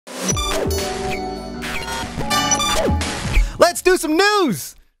Let's do some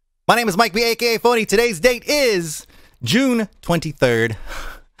news! My name is Mike B, aka Fony. Today's date is June 23rd,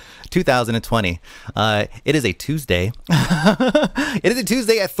 2020. It is a Tuesday. It is a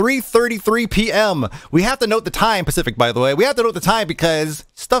Tuesday at 3:33 p.m. We have to note the time, Pacific, by the way. We have to note the time because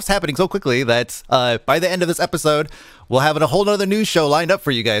stuff's happening so quickly that by the end of this episode, we'll have a whole nother news show lined up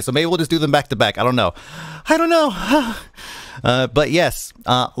for you guys. So maybe we'll just do them back to back. I don't know. But yes,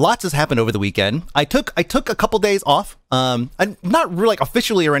 lots has happened over the weekend. I took a couple days off. I'm not really like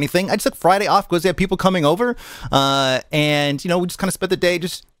officially or anything. I just took Friday off because they had people coming over. And, you know, we just kind of spent the day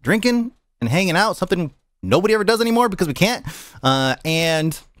just drinking and hanging out, something nobody ever does anymore because we can't.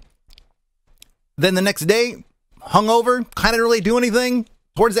 And then the next day, hungover, kind of didn't really do anything.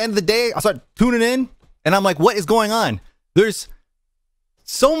 Towards the end of the day, I started tuning in and I'm like, what is going on? There's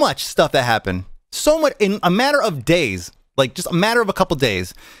so much stuff that happened. So much in a matter of days. Like, just a matter of a couple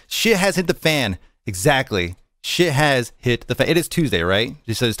days, shit has hit the fan. Exactly. Shit has hit the fan. It is Tuesday, right?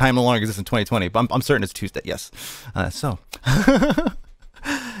 It says time no longer exists in 2020, but I'm certain it's Tuesday. Yes.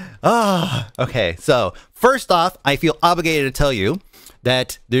 Okay. So, first off, I feel obligated to tell you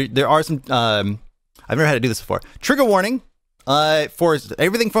that there are some, I've never had to do this before. Trigger warning for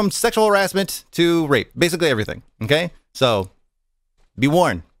everything from sexual harassment to rape. Basically everything. Okay? So, be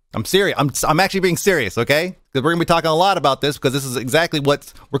warned. I'm serious. I'm actually being serious, okay? Because we're going to be talking a lot about this because this is exactly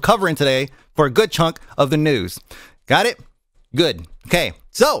what we're covering today for a good chunk of the news. Got it? Good. Okay,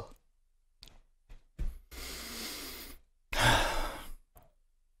 so.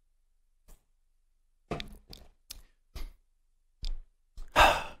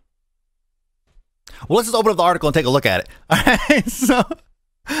 Well, let's just open up the article and take a look at it. All right, so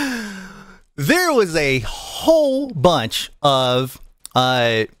there was a whole bunch of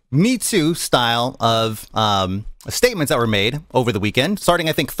Me Too style of statements that were made over the weekend, starting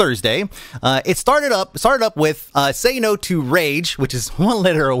I think Thursday. It started up with SayNoToRage, which is one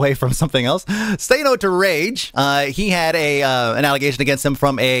letter away from something else. SayNoToRage. He had an allegation against him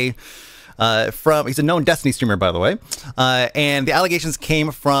from he's a known Destiny streamer, by the way, and the allegations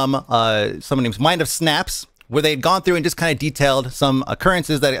came from someone named Mind of Snaps, where they had gone through and just kind of detailed some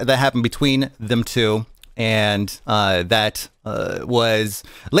occurrences that happened between them two. And that was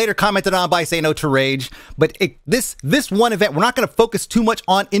later commented on by SayNoToRage. But this one event, we're not going to focus too much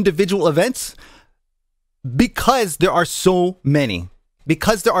on individual events because there are so many.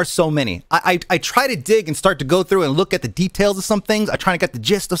 I try to dig and start to go through and look at the details of some things. I try to get the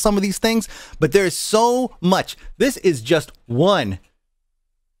gist of some of these things, but there's so much. This is just one.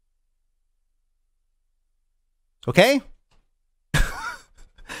 Okay?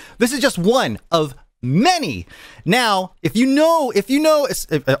 This is just one of many. Now, if you know,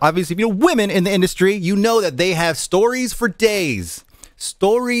 obviously, if you know women in the industry, you know that they have stories for days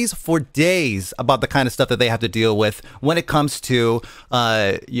about the kind of stuff that they have to deal with when it comes to,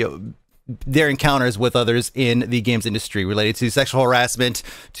 their encounters with others in the games industry related to sexual harassment,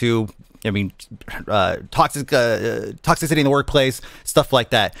 to toxicity in the workplace, stuff like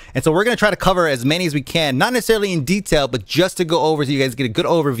that. And so we're going to try to cover as many as we can, not necessarily in detail, but just to go over so you guys get a good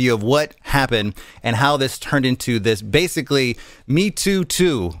overview of what happened and how this turned into this basically Me Too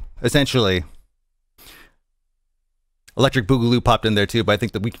 2, essentially. Electric Boogaloo popped in there too, but I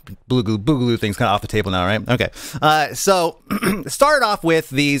think the Boogaloo thing's kind of off the table now, right? Okay. So started off with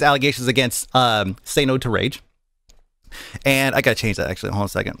these allegations against SayNoToRage. And I gotta change that actually. Hold on a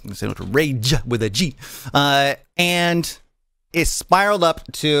second. SayNoToRage with a G. And it spiraled up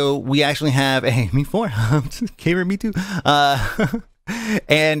to we actually have a me too.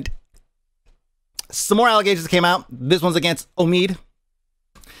 And some more allegations came out. This one's against Omeed.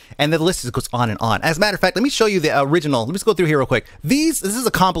 And the list just goes on and on. As a matter of fact, let me show you the original. Let me just go through here real quick. This is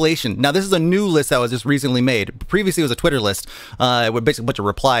a compilation. Now, this is a new list that was just recently made. Previously, it was a Twitter list with basically a bunch of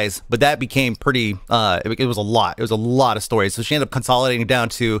replies, but that became pretty, it was a lot. It was a lot of stories. So she ended up consolidating down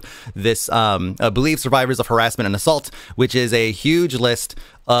to this, believed survivors of harassment and assault, which is a huge list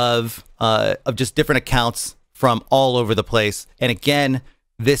of just different accounts from all over the place. And again,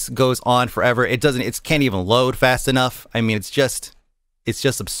 this goes on forever. It can't even load fast enough. I mean, it's just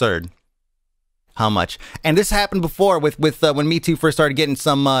absurd how much. And this happened before with when Me Too first started getting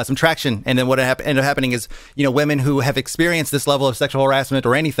some traction. And then what ended up happening is, women who have experienced this level of sexual harassment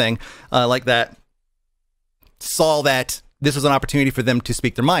or anything like that saw that this was an opportunity for them to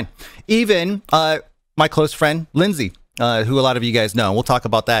speak their mind. Even my close friend Lindsay, who a lot of you guys know. We'll talk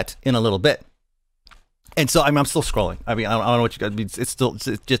about that in a little bit. And so, I'm still scrolling. I don't know what you guys,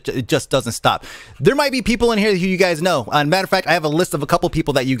 it just doesn't stop. There might be people in here who you guys know. Matter of fact, I have a list of a couple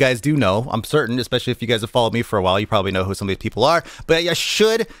people that you guys do know. I'm certain, especially if you guys have followed me for a while, you probably know who some of these people are. But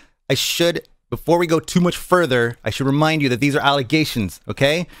I before we go too much further, I should remind you that these are allegations,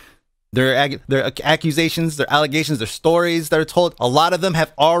 okay? They're accusations, they're allegations, they're stories that are told. A lot of them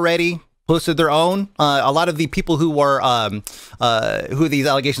have already posted their own. A lot of the people who were who these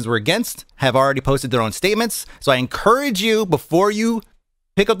allegations were against have already posted their own statements. So I encourage you, before you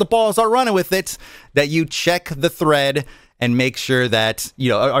pick up the ball and start running with it, that you check the thread and make sure that, you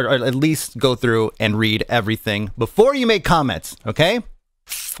know, or at least go through and read everything before you make comments, okay?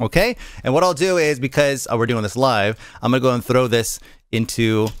 Okay? And what I'll do is, because we're doing this live, I'm going to go and throw this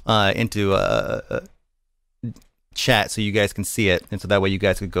into chat so you guys can see it, and so that way you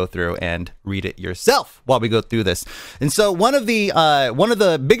guys could go through and read it yourself while we go through this. And so one of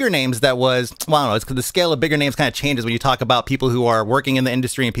the bigger names that was, well, I don't know, it's 'cause the scale of bigger names kind of changes when you talk about people who are working in the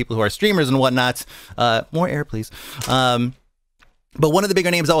industry and people who are streamers and whatnot. More air, please. But one of the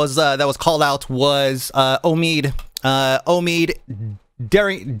bigger names that was called out was Omeed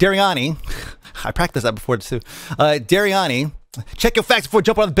Dariani. I practiced that before too. Dariani. Check your facts before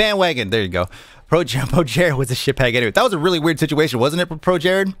jumping on the bandwagon. There you go. Pro Jared was a shitbag anyway. That was a really weird situation, wasn't it, Pro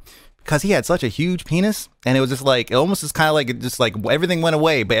Jared? Because he had such a huge penis, and it was just like, it almost is kind of like, just like everything went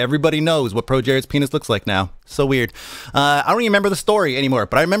away, but everybody knows what Pro Jared's penis looks like now. So weird. I don't even remember the story anymore,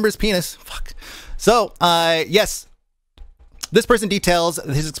 but I remember his penis. Fuck. So, yes, this person details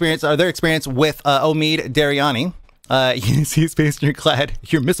his experience, or their experience with Omeed Dariani. You see his face and you're glad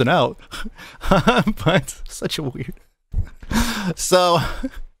you're missing out. But such a weird. So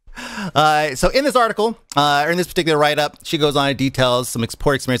in this article, or in this particular write-up, she goes on and details some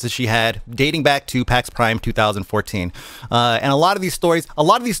poor experiences she had dating back to PAX Prime 2014. And a lot of these stories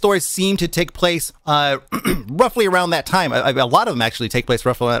seem to take place roughly around that time. A lot of them actually take place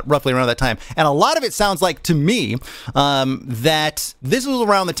roughly around that time. And a lot of it sounds like, to me, that this was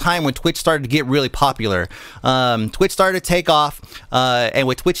around the time when Twitch started to get really popular. Twitch started to take off, and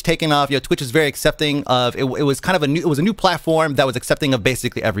with Twitch taking off, you know, Twitch is very accepting of, it was kind of a new platform that was accepting of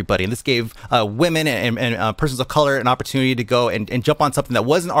basically everybody. And this gave women and persons of color an opportunity to go and jump on something that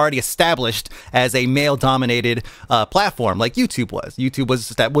wasn't already established as a male-dominated platform, like YouTube was. YouTube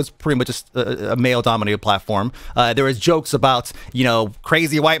was pretty much just a male-dominated platform. There was jokes about, you know,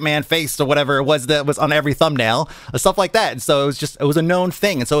 crazy white man face or whatever it was that was on every thumbnail, stuff like that. And so it was a known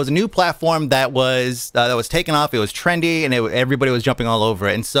thing. And so it was a new platform that was taken off. It was trendy, and everybody was jumping all over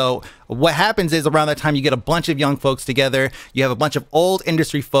it. And so what happens is, around that time, you get a bunch of young folks together. You have a bunch of old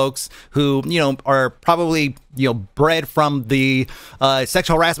industry folks who, you know, are probably, you know, bred from the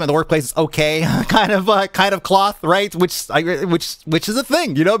sexual harassment in the workplace is okay kind of cloth, right? Which is a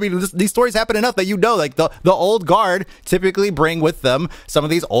thing, you know. I mean, these stories happen enough that, you know, like the old guard typically bring with them some of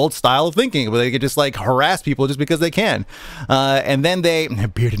these old style of thinking, where they could just like harass people just because they can. And then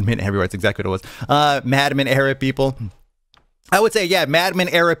bearded men everywhere. It's exactly what it was. Mad Men era people. I would say, yeah, Mad Men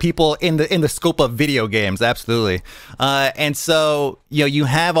era people in the scope of video games, absolutely. And so, you know, you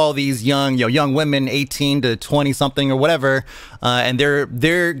have all these young women, 18 to 20 something or whatever, and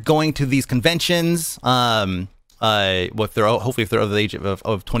they're going to these conventions. Hopefully if they're over the age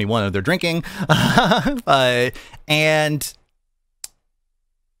of 21 and they're drinking, and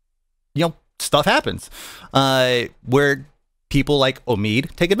you know, stuff happens where people like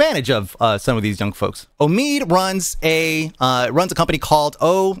Omeed take advantage of some of these young folks. Omeed runs a company called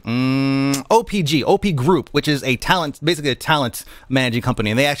OPGroup, which is basically a talent managing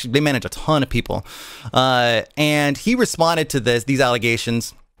company, and they manage a ton of people. And he responded to these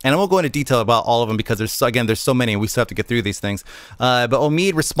allegations. And I won't go into detail about all of them because there's so many, and we still have to get through these things. But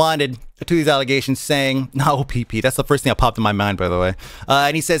Omeed responded to these allegations saying, "No, OPP." That's the first thing that popped in my mind, by the way.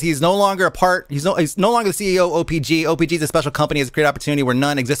 And he says he's no longer he's no longer the CEO of OPG. OPG is a special company. It's a great opportunity where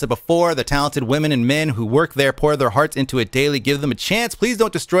none existed before. The talented women and men who work there pour their hearts into it daily. Give them a chance. Please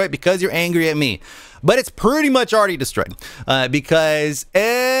don't destroy it because you're angry at me. But it's pretty much already destroyed because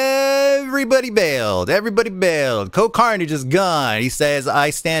everybody bailed. Everybody bailed. Cold Carnage is gone. He says, "I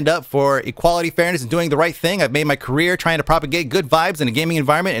stand up for equality, fairness, and doing the right thing. I've made my career trying to propagate good vibes in a gaming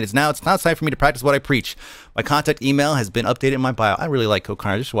environment, and it's now time for me to practice what I preach. My contact email has been updated in my bio." I really like Cold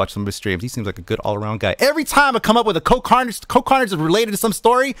Carnage. Just watch some of his streams. He seems like a good all-around guy. Every time I come up with a Cold Carnage is related to some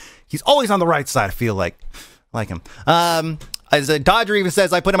story, he's always on the right side, I feel like. I like him. As a Dodger even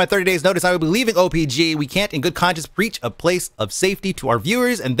says, "I put in my 30 days notice I will be leaving OPG. We can't in good conscience preach a place of safety to our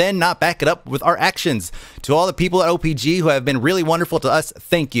viewers and then not back it up with our actions. To all the people at OPG who have been really wonderful to us,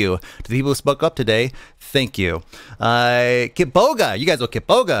 thank you. To the people who spoke up today, thank you." Kitboga, you guys know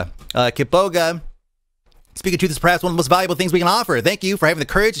Kitboga. Kitboga, "Speaking truth is perhaps one of the most valuable things we can offer. Thank you for having the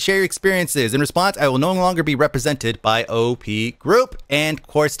courage to share your experiences. In response, I will no longer be represented by OPGroup." And of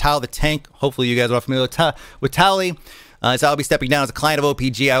course, Tal the Tank. Hopefully you guys are familiar with Tally. So I'll be stepping down as a client of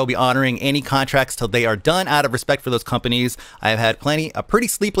OPG. I will be honoring any contracts till they are done out of respect for those companies. I have had a pretty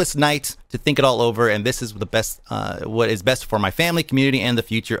sleepless night to think it all over, and this is the best, what is best for my family, community, and the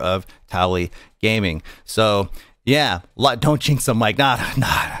future of Towley Gaming. So yeah, don't jinx them, Mike. Nah.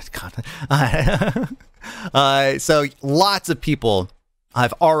 So lots of people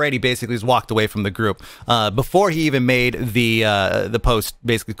I've already basically just walked away from the group before he even made the post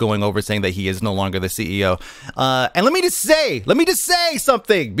basically going over saying that he is no longer the CEO. And let me just say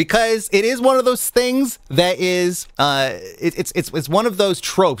something, because it is one of those things that is it's one of those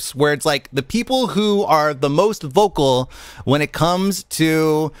tropes where it's like the people who are the most vocal when it comes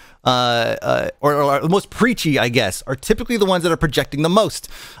to or the most preachy, I guess, are typically the ones that are projecting the most.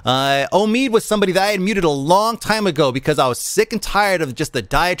 Omeed was somebody that I had muted a long time ago because I was sick and tired of just the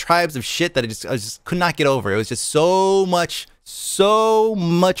diatribes of shit that I just could not get over. It was just so much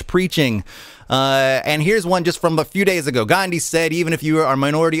preaching. And here's one just from a few days ago. Gandhi said, even if you are a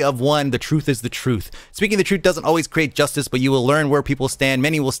minority of one, the truth is the truth. Speaking the truth doesn't always create justice, but you will learn where people stand.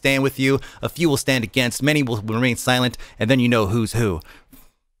 Many will stand with you. A few will stand against. Many will remain silent. And then you know who's who.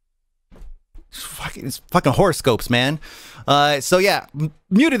 It's fucking horoscopes, man. So yeah,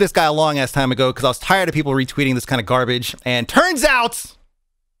 muted this guy a long ass time ago because I was tired of people retweeting this kind of garbage. And turns out,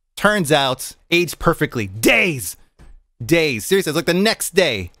 aged perfectly. Days. Seriously, it's like the next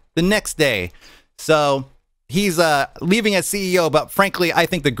day. So he's leaving as CEO, but frankly, I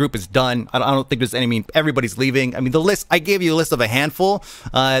think the group is done. I don't think there's everybody's leaving. I mean, the list, I gave you a list of a handful.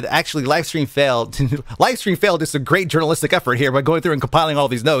 Actually, Livestream failed. Livestream failed. It's a great journalistic effort here by going through and compiling all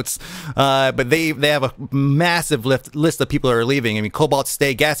these notes. But they have a massive list of people who are leaving. I mean, Cobalt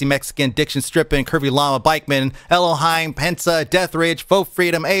Stay, Gassy Mexican, Diction Strippin, Curvy Llama, Bikeman, Elohim, Pensa, Death Ridge, Faux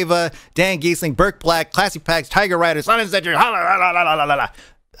Freedom, Ava, Dan Giesling, Burke Black, Classy Packs, Tiger Riders, Sun and Century,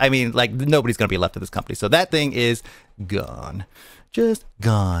 I mean, like, nobody's going to be left of this company. So that thing is gone. Just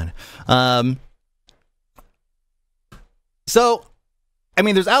gone. So, I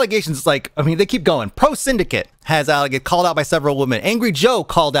mean, there's allegations like, I mean, they keep going. Pro Syndicate has called out by several women. Angry Joe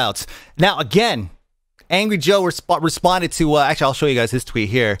called out. Now, again, Angry Joe responded to, actually, I'll show you guys his tweet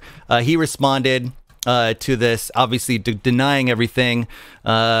here. He responded to this, obviously denying everything.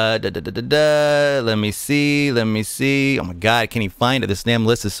 Let me see. Oh my God, can he find it? This damn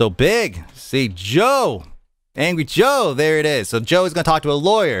list is so big. See, Joe, Angry Joe, there it is. So Joe is going to talk to a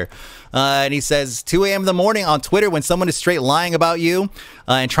lawyer, and he says 2 a.m. in the morning on Twitter when someone is straight lying about you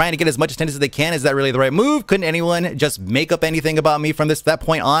and trying to get as much attendance as they can. Is that really the right move? Couldn't anyone just make up anything about me from that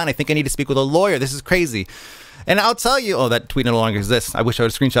point on? I think I need to speak with a lawyer. This is crazy. And I'll tell you, oh, that tweet no longer exists. I wish I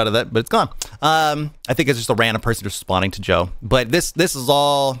would have screenshot of that, but it's gone. I think it's just a random person just responding to Joe. But this is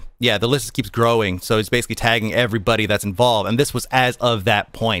all, yeah, the list keeps growing. So it's basically tagging everybody that's involved. And this was as of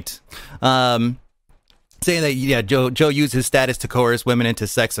that point. Saying that, yeah, Joe used his status to coerce women into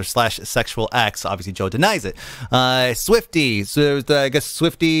sex or sexual acts. Obviously, Joe denies it. Swifty. So I guess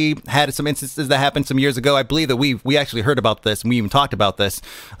Swifty had some instances that happened some years ago. I believe that we actually heard about this and we even talked about this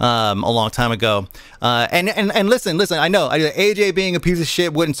a long time ago. And listen, I know AJ being a piece of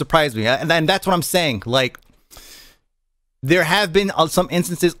shit wouldn't surprise me. And that's what I'm saying. Like, there have been some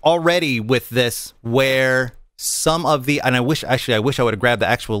instances already with this where some of the, and I wish I would have grabbed the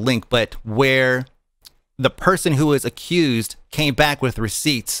actual link, but where the person who was accused came back with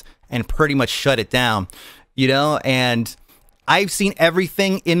receipts and pretty much shut it down, you know? And I've seen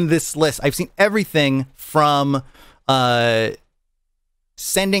everything in this list. I've seen everything from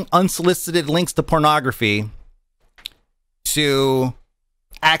sending unsolicited links to pornography to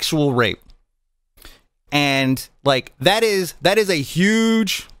actual rape. And like, that is a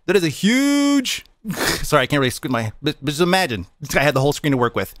huge, sorry, I can't really squint my, but just imagine this guy had the whole screen to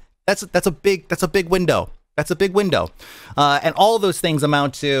work with. That's a big window. And all of those things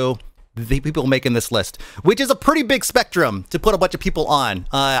amount to the people making this list, which is a pretty big spectrum to put a bunch of people on.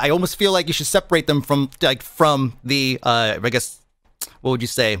 I almost feel like you should separate them from the I guess, what would you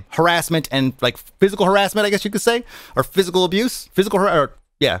say, harassment and like physical harassment, I guess you could say, or physical abuse,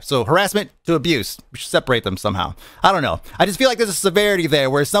 so harassment to abuse. We should separate them somehow. I don't know. I just feel like there's a severity there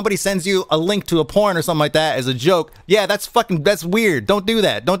where somebody sends you a link to a porn or something like that as a joke. Yeah, that's weird. Don't do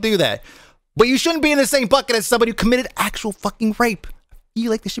that. But you shouldn't be in the same bucket as somebody who committed actual fucking rape. I feel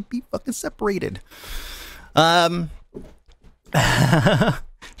like they should be fucking separated.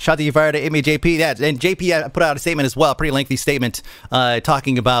 Shot the fire to Amy JP. Yeah, and JP put out a statement as well, pretty lengthy statement,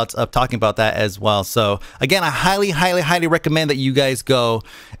 talking about that as well. So again, I highly recommend that you guys go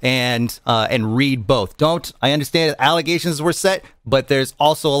and read both. I understand that allegations were set, but there's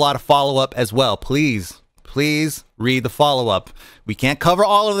also a lot of follow-up as well. Please read the follow-up. We can't cover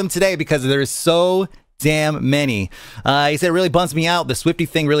all of them today because there is so damn many. He said, it really bums me out. The Swifty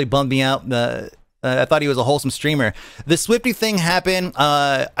thing really bummed me out. I thought he was a wholesome streamer. The Swifty thing happened.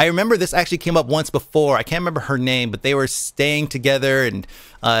 I remember this actually came up once before. I can't remember her name, but they were staying together. And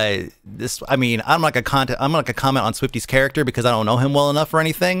this, I mean, I'm not gonna comment on Swifty's character because I don't know him well enough or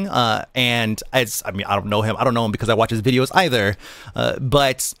anything. And I mean, I don't know him. I don't know him because I watch his videos either.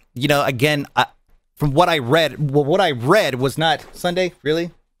 But you know, again, from what I read, what I read was not Sunday. Really,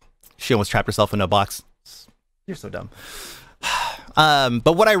 she almost trapped herself in a box. You're so dumb.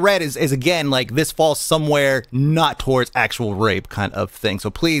 But what I read is again, like, this falls somewhere not towards actual rape kind of thing. So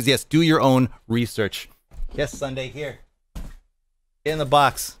please, yes, do your own research. Yes, Sunday, here. In the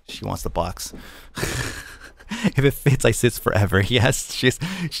box. She wants the box. If it fits, I sits forever. Yes,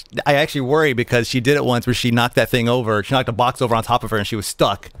 I actually worry because she did it once where she knocked that thing over. She knocked a box over on top of her and she was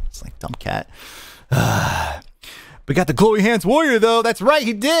stuck. It's like, dumb cat. We got the glowy hands warrior though. That's right,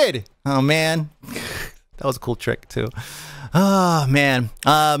 he did. Oh man. That was a cool trick too. Oh man.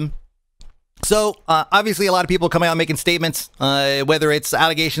 So obviously a lot of people coming out making statements, whether it's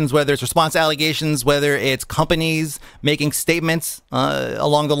allegations, whether it's response allegations, whether it's companies making statements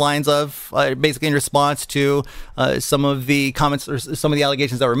along the lines of basically in response to some of the comments or some of the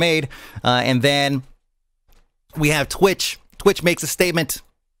allegations that were made. And then we have Twitch. Twitch makes a statement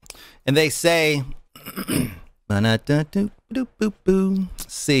and they say,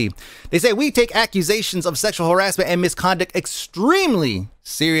 see, they say, we take accusations of sexual harassment and misconduct extremely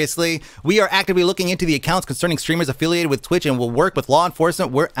seriously. We are actively looking into the accounts concerning streamers affiliated with Twitch and will work with law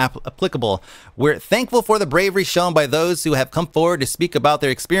enforcement where applicable. We're thankful for the bravery shown by those who have come forward to speak about their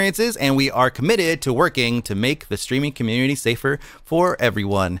experiences, and we are committed to working to make the streaming community safer for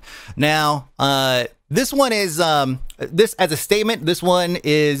everyone. Now, this one is, this as a statement, this one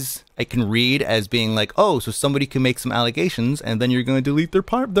is, I can read as being like, oh, so somebody can make some allegations and then you're going to delete their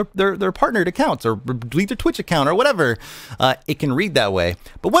partnered accounts or delete their Twitch account or whatever. It can read that way.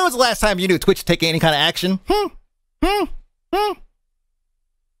 But when was the last time you knew Twitch taking any kind of action?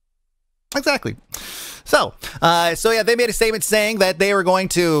 Exactly. So yeah, they made a statement saying that they were going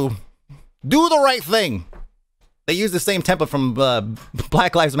to do the right thing. They used the same template from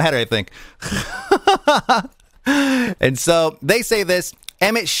Black Lives Matter, I think. And so they say this,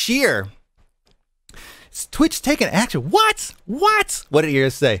 Emmett Shear. Is Twitch taking action? What? What? What did you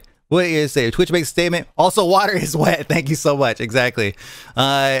say? What did you say? Twitch makes a statement. Also, water is wet. Thank you so much. Exactly.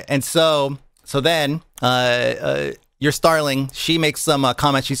 And so then your Starling, she makes some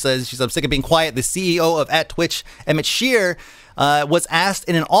comments. She says, I'm sick of being quiet. The CEO of @Twitch, Emmett Shear, was asked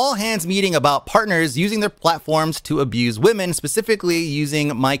in an all-hands meeting about partners using their platforms to abuse women, specifically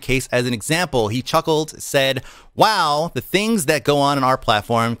using my case as an example. He chuckled, said, wow, the things that go on our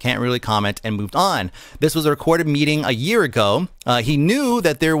platform, can't really comment, and moved on. This was a recorded meeting a year ago. He knew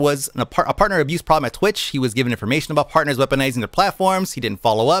that there was a partner abuse problem at Twitch. He was given information about partners weaponizing their platforms. He didn't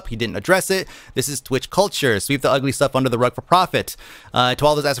follow up. He didn't address it. This is Twitch culture. Sweep the ugly stuff under the rug for profit. To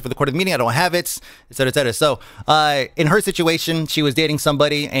all those asking for the recorded meeting, I don't have it, etc., etc. So in her situation, she was dating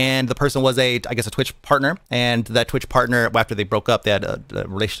somebody and the person was I guess a Twitch partner, and that Twitch partner, after they broke up, they had the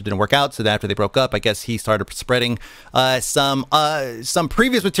relationship didn't work out. So then after they broke up, I guess he started spreading some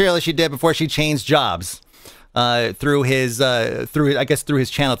previous material that she did before she changed jobs through his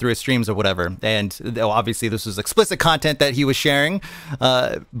channel, through his streams or whatever. And obviously this was explicit content that he was sharing,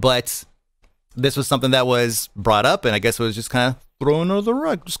 but this was something that was brought up and I guess it was just kind of thrown under the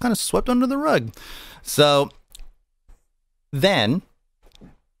rug, just kind of swept under the rug. So then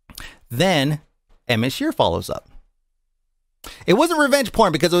Emmett Shear follows up. It wasn't revenge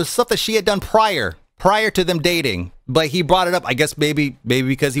porn because it was stuff that she had done prior to them dating, but he brought it up, I guess maybe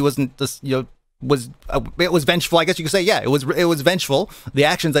because he wasn't just, it was vengeful. I guess you could say, yeah, it was vengeful, the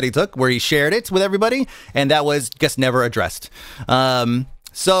actions that he took where he shared it with everybody, and that was just never addressed.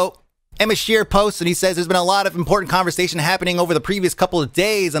 So Emmett Shear posts and he says, there's been a lot of important conversation happening over the previous couple of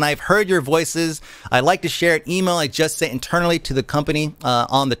days and I've heard your voices. I'd like to share an email I just sent internally to the company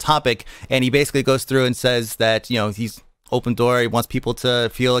on the topic. And he basically goes through and says that, he's open door. He wants people to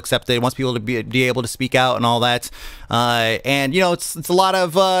feel accepted. He wants people to be able to speak out and all that. And it's a lot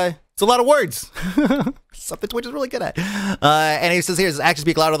of words. Something Twitch is really good at. And he says here, his actions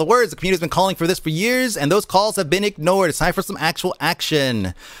speak louder than the words. The community has been calling for this for years, and those calls have been ignored. It's time for some actual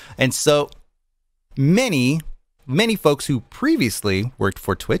action. And so many folks who previously worked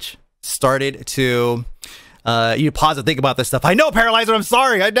for Twitch started to you pause and think about this stuff. I know, Paralyzer, I'm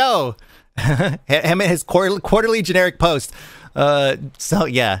sorry. I know. Him and his quarterly generic post. So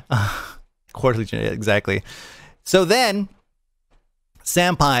yeah, quarterly generic, exactly. So then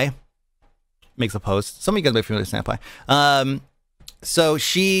Sampai makes a post. Some of you guys may be familiar with Sampai. So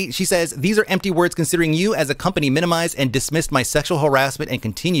she says, these are empty words considering you as a company minimized and dismissed my sexual harassment and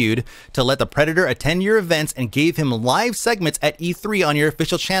continued to let the predator attend your events and gave him live segments at E3 on your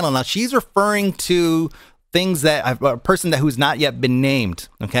official channel. Now she's referring to things that a person who's not yet been named.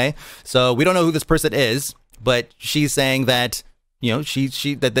 Okay. So we don't know who this person is, but she's saying that, you know,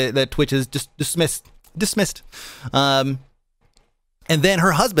 that Twitch is just dismissed. And then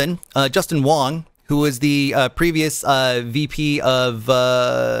her husband, Justin Wong, who was the previous VP of,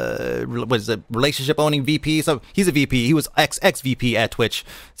 what is it, relationship owning VP? So he's a VP. He was ex-VP at Twitch,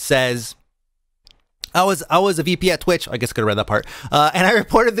 says, I was a VP at Twitch. I guess I could have read that part. And I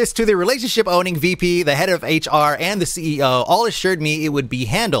reported this to the relationship owning VP, the head of HR, and the CEO. All assured me it would be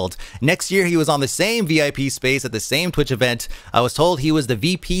handled. Next year, he was on the same VIP space at the same Twitch event. I was told he was the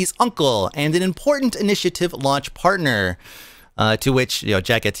VP's uncle and an important initiative launch partner. To which, you know,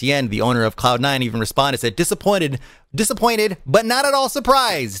 Jack Etienne, the owner of Cloud9, even responded, said, disappointed, but not at all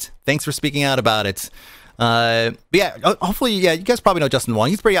surprised. Thanks for speaking out about it. But yeah, hopefully, yeah, you guys probably know Justin Wong.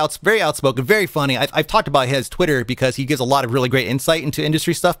 He's very outspoken, very funny. I've talked about his Twitter because he gives a lot of really great insight into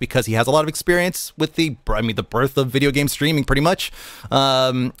industry stuff because he has a lot of experience with the birth of video game streaming, pretty much.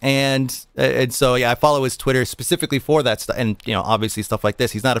 And so, yeah, I follow his Twitter specifically for that stuff. And, you know, obviously stuff like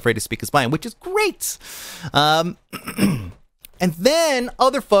this. He's not afraid to speak his mind, which is great. And then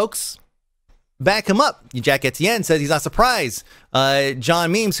other folks back him up. Jack Etienne says he's not surprised.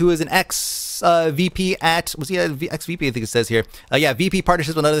 John Memes, who is an ex-VP at, was he a ex-VP, I think it says here. Yeah, VP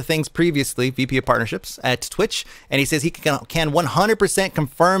partnerships and other things previously, VP of partnerships at Twitch. And he says he can 100%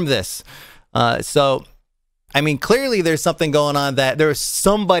 confirm this. So, I mean, clearly there's something going on that there's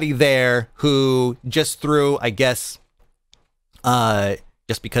somebody there who just through, I guess,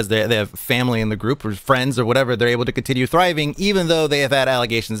 just because they have family in the group or friends or whatever, they're able to continue thriving, even though they have had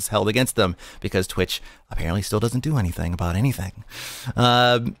allegations held against them, because Twitch apparently still doesn't do anything about anything.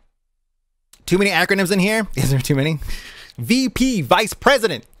 Too many acronyms in here? Is there too many? VP, Vice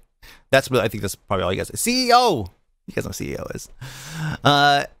President. That's what I think that's probably all you guys say. CEO. You guys know what CEO is.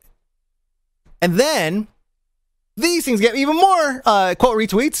 And then these things get even more quote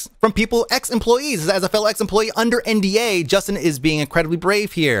retweets from people, ex-employees. As a fellow ex-employee under NDA, Justin is being incredibly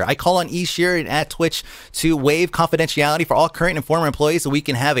brave here. I call on Shear and at Twitch to waive confidentiality for all current and former employees so we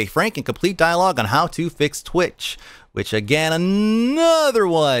can have a frank and complete dialogue on how to fix Twitch. Which again, another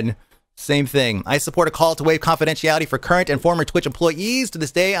one. Same thing. I support a call to waive confidentiality for current and former Twitch employees. To this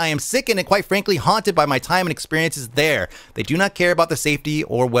day, I am sickened and quite frankly haunted by my time and experiences there. They do not care about the safety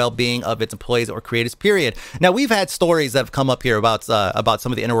or well-being of its employees or creators, period. Now, we've had stories that have come up here about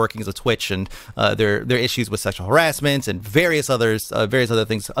some of the inner workings of Twitch and their issues with sexual harassment and various other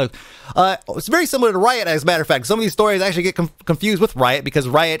things. It's very similar to Riot, as a matter of fact. Some of these stories actually get confused with Riot because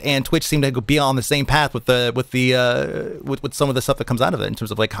Riot and Twitch seem to be on the same path with some of the stuff that comes out of it in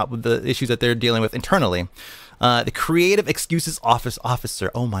terms of like how the issues that they're dealing with internally. The Creative Excuses Officer.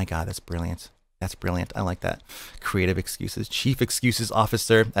 Oh my God, that's brilliant. That's brilliant. I like that. Creative Excuses, Chief Excuses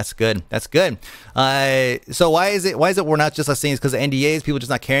Officer. That's good. That's good. So why is it we're not just saying it's because of NDAs, people just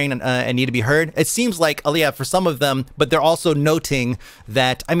not caring and need to be heard? It seems like, oh yeah, for some of them, but they're also noting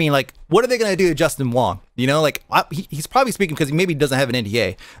that, I mean, like, what are they going to do to Justin Wong? You know, like, he's probably speaking because he maybe doesn't have an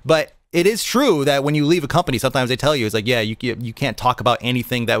NDA, but it is true that when you leave a company, sometimes they tell you, it's like, yeah, you can't talk about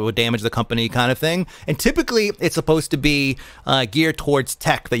anything that would damage the company kind of thing. And typically, it's supposed to be geared towards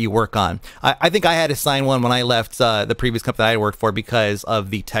tech that you work on. I think I had to sign one when I left the previous company that I worked for because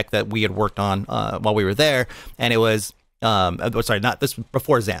of the tech that we had worked on while we were there. And it was, sorry, not this,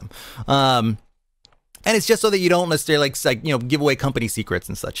 before ZAM. And it's just so that you don't necessarily like give away company secrets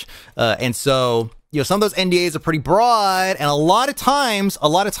and such. And so, some of those NDAs are pretty broad, and a lot of times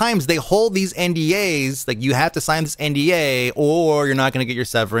they hold these NDAs, like you have to sign this NDA or you're not going to get your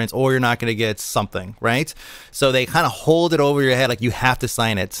severance or you're not going to get something, right? So they kind of hold it over your head like you have to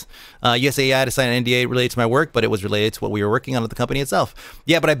sign it. You say, yeah, I had to sign an NDA related to my work, but it was related to what we were working on at the company itself.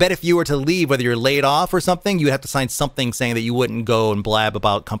 Yeah, but I bet if you were to leave, whether you're laid off or something, you would have to sign something saying that you wouldn't go and blab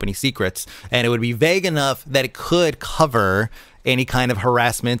about company secrets, and it would be vague enough that it could cover any kind of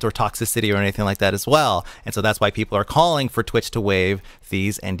harassment or toxicity or anything like that as well. And so that's why people are calling for Twitch to waive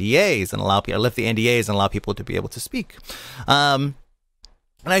these NDAs and allow people to lift the NDAs and allow people to be able to speak. And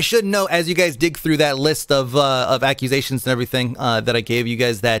I should note, as you guys dig through that list of accusations and everything that I gave you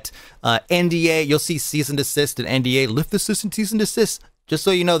guys, that NDA, you'll see cease and desist and NDA, lift the cease and desist. Just so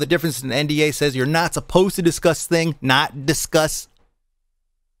you know, the difference in NDA says you're not supposed to discuss thing, not discuss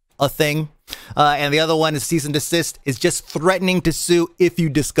a thing. And the other one is cease and desist is just threatening to sue if you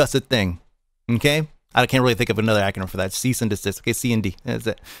discuss a thing. Okay? I can't really think of another acronym for that. Cease and desist. Okay, C and D. That's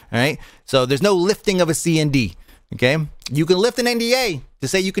it. All right? So there's no lifting of a C and D. Okay, you can lift an NDA to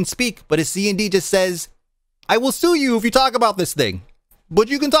say you can speak, but a C&D just says, I will sue you if you talk about this thing, but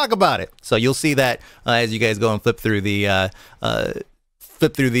you can talk about it. So you'll see that as you guys go and flip through the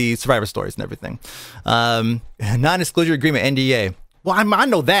survivor stories and everything. Non-disclosure agreement, NDA. Well, I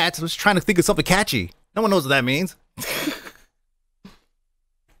know that. I was trying to think of something catchy. No one knows what that means.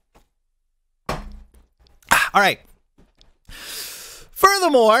 All right.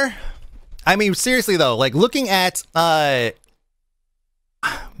 Furthermore, I mean, seriously though, like looking at,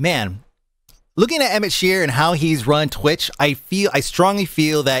 looking at Emmett Shear and how he's run Twitch, I strongly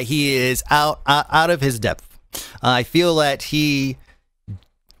feel that he is out of his depth. I feel that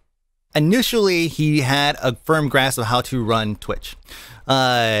initially he had a firm grasp of how to run Twitch.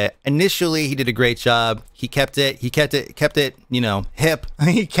 Initially he did a great job. He kept it, you know, hip.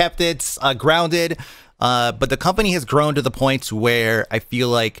 He kept it grounded. But the company has grown to the point where I feel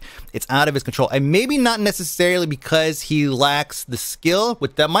like it's out of his control, and maybe not necessarily because he lacks the skill,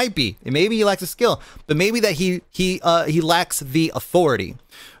 which that might be. Maybe he lacks the skill, but maybe that he lacks the authority,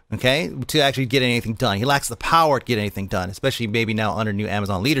 okay, to actually get anything done. He lacks the power to get anything done, especially maybe now under new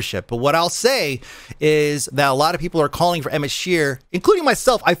Amazon leadership. But what I'll say is that a lot of people are calling for Emmett Shear, including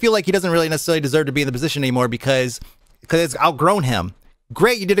myself. I feel like he doesn't really necessarily deserve to be in the position anymore because it's outgrown him.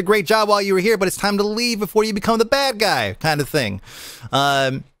 Great, you did a great job while you were here, but it's time to leave before you become the bad guy, kind of thing.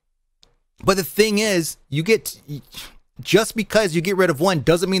 But the thing is, just because you get rid of one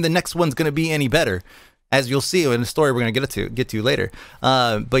doesn't mean the next one's going to be any better, as you'll see in the story we're going to get to later.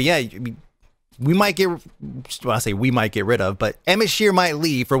 But yeah, we might get rid of, but Emmett Shear might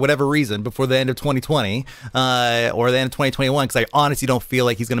leave for whatever reason before the end of 2020 or the end of 2021, because I honestly don't feel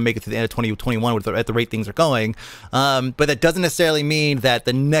like he's going to make it to the end of 2021 at the rate things are going. But that doesn't necessarily mean that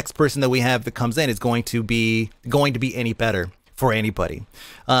the next person that we have that comes in is going to be any better for anybody.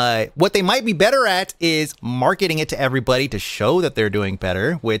 What they might be better at is marketing it to everybody to show that they're doing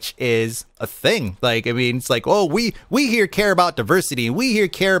better, which is a thing. Like, I mean, it's like, oh, we here care about diversity, and we here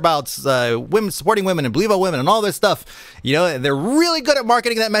care about women, supporting women and believe all women and all this stuff. You know, they're really good at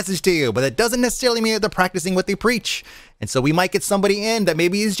marketing that message to you, but that doesn't necessarily mean that they're practicing what they preach. And so we might get somebody in that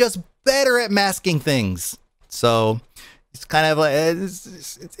maybe is just better at masking things. So it's kind of like,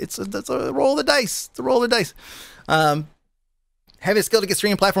 it's a roll of the dice. It's a roll of the dice. Having a skill to get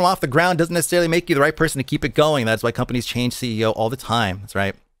streaming platform off the ground doesn't necessarily make you the right person to keep it going. That's why companies change CEO all the time. That's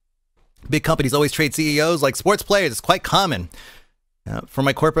right. Big companies always trade CEOs like sports players. It's quite common. For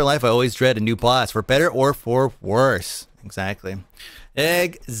my corporate life, I always dread a new boss, for better or for worse. Exactly.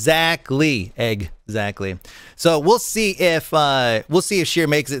 Exactly. So we'll see if Shear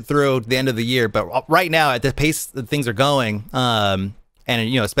makes it through the end of the year. But right now, at the pace that things are going, and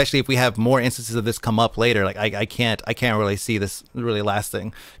you know, especially if we have more instances of this come up later, like I can't really see this really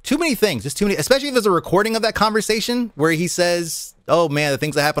lasting. Too many things, just too many. Especially if there's a recording of that conversation where he says, "Oh man, the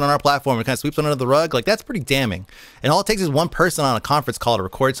things that happen on our platform," and kind of sweeps under the rug. Like, that's pretty damning. And all it takes is one person on a conference call to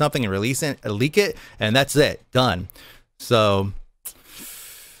record something and release it, leak it, and that's it, done. So,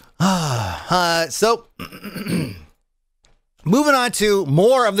 moving on to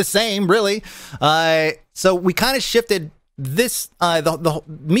more of the same, really. So we kind of shifted. This the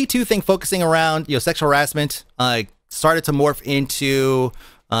Me Too thing, focusing around, you know, sexual harassment, started to morph into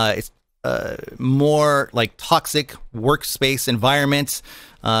more like toxic workspace environments,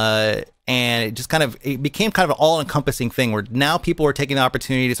 and it became kind of an all-encompassing thing where now people are taking the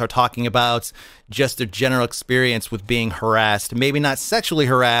opportunity to start talking about just their general experience with being harassed, maybe not sexually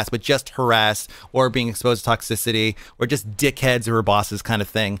harassed, but just harassed or being exposed to toxicity or just dickheads or bosses kind of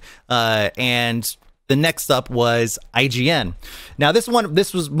thing, and the next up was IGN. Now, this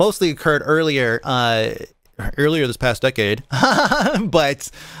was mostly occurred earlier this past decade,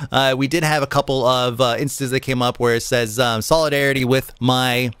 but we did have a couple of instances that came up where it says solidarity with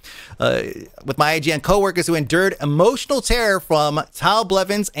my IGN coworkers who endured emotional terror from Tal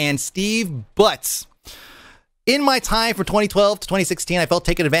Blevins and Steve Butts. In my time from 2012 to 2016, I felt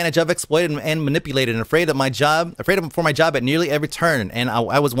taken advantage of, exploited, and manipulated, and afraid for my job at nearly every turn, and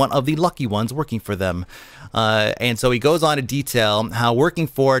I was one of the lucky ones working for them. And so he goes on to detail how working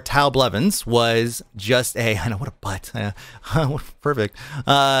for Tal Blevins was just I know, what a butt. Perfect.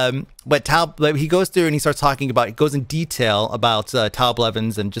 But he goes through and he starts talking about, he goes in detail about Tal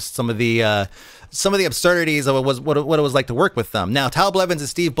Blevins and just some of the absurdities of what it was like to work with them. Now, Tal Blevins and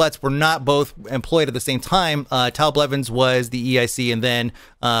Steve Butts were not both employed at the same time. Tal Blevins was the EIC, and then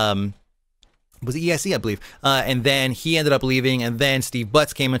was the EIC, I believe. And then he ended up leaving, and then Steve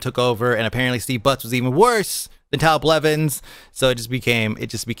Butts came and took over, and apparently Steve Butts was even worse then Tal Blevins. So it just became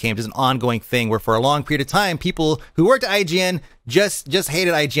just an ongoing thing where for a long period of time, people who worked at IGN just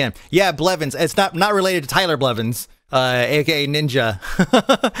hated IGN. Yeah, Blevins. It's not related to Tyler Blevins, aka Ninja.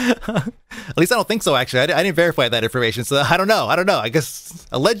 At least I don't think so. Actually, I didn't verify that information, so I don't know. I guess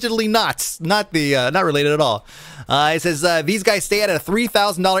allegedly not related at all. It says these guys stay at a $3,000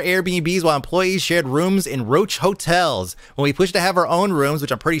 Airbnbs while employees shared rooms in Roach hotels. When we pushed to have our own rooms,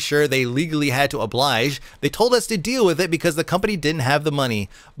 which I'm pretty sure they legally had to oblige, they told us to deal with it because the company didn't have the money.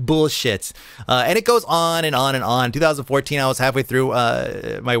 Bullshit. And it goes on and on and on. In 2014, I was halfway through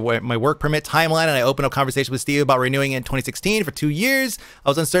my work permit timeline, and I opened up conversation with Steve about renewing it in 2016 for 2 years. I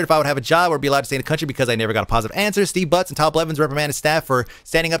was uncertain if I would have a job or be allowed to stay in the country because I never got a positive answer. Steve Butts and Tal Blevins reprimanded staff for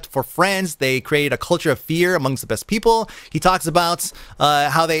standing up for friends. They created a culture of fear amongst the best people. He talks about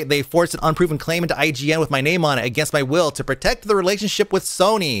how they forced an unproven claim into IGN with my name on it against my will to protect the relationship with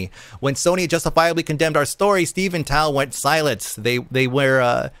Sony. When Sony justifiably condemned our story, Steve and Tal went silent.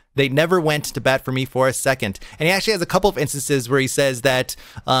 They never went to bat for me for a second. And he actually has a couple of instances where he says that,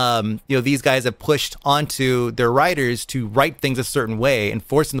 these guys have pushed onto their writers to write things a certain way and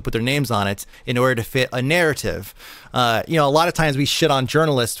force them to put their names on it in order to fit a narrative. A lot of times we shit on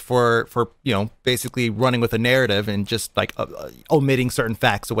journalists for basically running with a narrative and just like omitting certain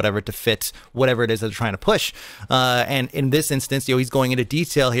facts or whatever to fit whatever it is that they're trying to push. And in this instance, he's going into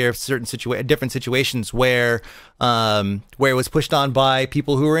detail here of certain different situations where it was pushed on by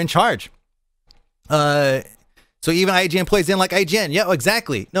people who were in charge. So even IGN employees didn't like IGN. Yeah,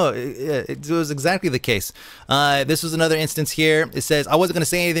 exactly. No, it was exactly the case. This was another instance here. It says, I wasn't going to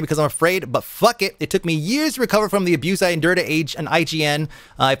say anything because I'm afraid, but fuck it. It took me years to recover from the abuse I endured at IGN.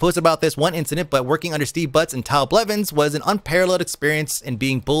 I posted about this one incident, but working under Steve Butts and Tal Blevins was an unparalleled experience in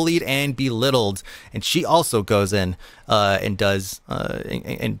being bullied and belittled. And she also goes in and goes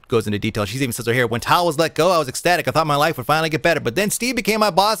into detail. She even says right here, when Tal was let go, I was ecstatic. I thought my life would finally get better, but then Steve became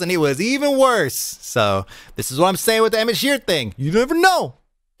my boss and it was even worse. So this is what I'm saying with the Emmett Shear thing. You never know.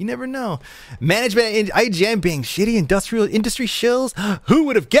 You never know. Management in IGN being shitty industry shills. Who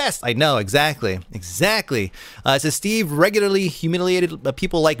would have guessed? I know, exactly. It says Steve regularly humiliated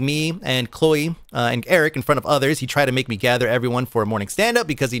people like me and Chloe and Eric in front of others. He tried to make me gather everyone for a morning stand-up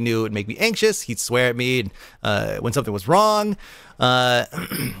because he knew it would make me anxious. He'd swear at me when something was wrong.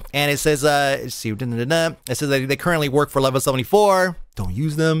 And it says, it says that they currently work for Level 74. Don't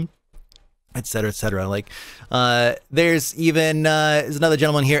use them. Etc. etc. Like, there's even there's another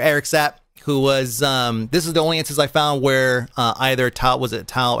gentleman here, Eric Sapp, who was this is the only instance I found where either Tal,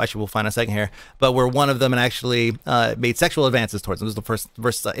 actually we'll find in a second here, but where one of them actually made sexual advances towards him. This is the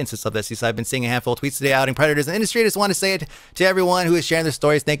first instance of this. He said, I've been seeing a handful of tweets today outing predators in the industry. I just want to say it to everyone who is sharing their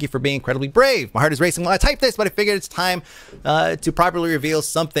stories. Thank you for being incredibly brave. My heart is racing while I type this, but I figured it's time to properly reveal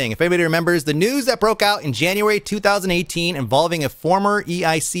something. If anybody remembers the news that broke out in January 2018 involving a former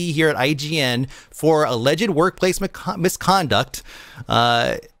EIC here at IGN for alleged workplace misconduct,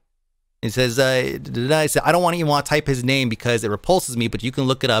 it says, I don't even want to type his name because it repulses me, but you can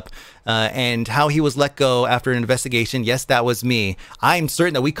look it up. And how he was let go after an investigation. Yes, that was me. I'm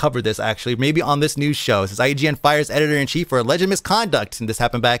certain that we covered this, actually, maybe on this news show. It says, IGN fires editor-in-chief for alleged misconduct. And this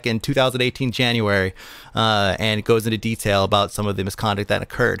happened back in 2018, January. And it goes into detail about some of the misconduct that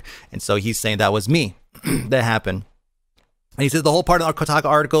occurred. And so he's saying that was me that happened. And he says the whole part of the Kotaku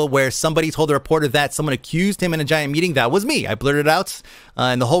article where somebody told the reporter that someone accused him in a giant meeting, that was me. I blurted it out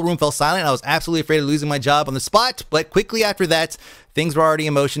and the whole room fell silent. I was absolutely afraid of losing my job on the spot. But quickly after that, things were already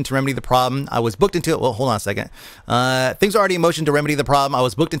in motion to remedy the problem. I was booked into it. Well, hold on a second. Things were already in motion to remedy the problem. I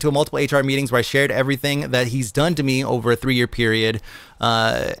was booked into multiple HR meetings where I shared everything that he's done to me over a 3-year period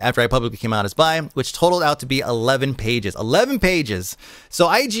after I publicly came out as bi, which totaled out to be 11 pages. 11 pages. So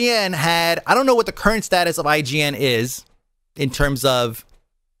IGN had, I don't know what the current status of IGN is, in terms of,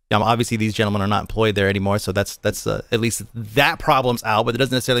 obviously these gentlemen are not employed there anymore, so that's at least that problem's out, but it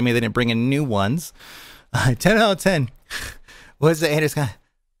doesn't necessarily mean they didn't bring in new ones. 10 out of 10. What is the Anders guy?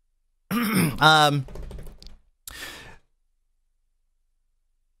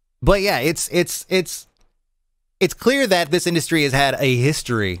 But yeah, it's clear that this industry has had a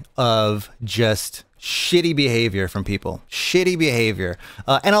history of just shitty behavior from people. Shitty behavior.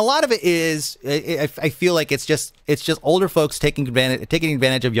 And a lot of it is, I feel like it's just older folks taking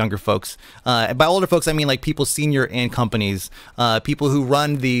advantage of younger folks. By older folks, I mean like people senior in companies, people who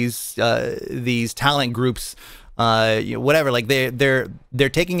run these talent groups, whatever. Like they're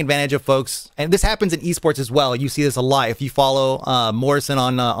taking advantage of folks, and this happens in esports as well. You see this a lot. If you follow Morrison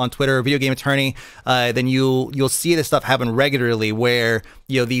on Twitter, Video Game Attorney, then you'll see this stuff happen regularly, where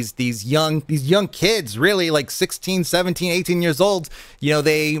these young kids, really like 16, 17, 18 years old,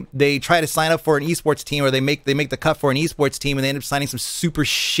 they try to sign up for an esports team, or they make the cut for an esports team, and they end up signing some super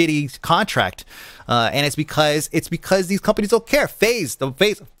shitty contract. And it's because these companies don't care. FaZe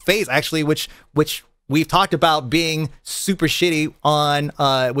actually, which we've talked about being super shitty on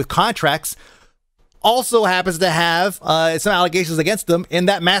with contracts, also happens to have some allegations against them in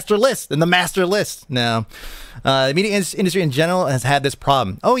the master list. Now, the media industry in general has had this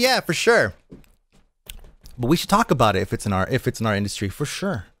problem. Oh yeah, for sure. But we should talk about it if it's in our industry, for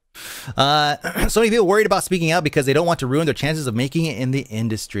sure. So many people worried about speaking out because they don't want to ruin their chances of making it in the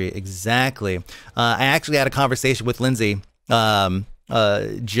industry. Exactly. I actually had a conversation with Lindsay.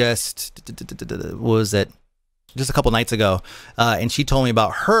 Just what was it? Just a couple nights ago, and she told me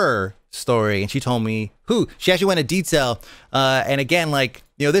about her story, and she told me she actually went into detail. And again, like,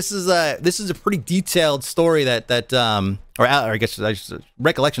 this is a pretty detailed story that or I guess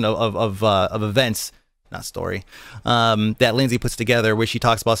recollection of events. Not story, that Lindsay puts together, where she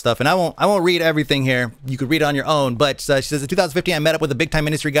talks about stuff, and I won't read everything here. You could read it on your own. But she says, in 2015, I met up with a big time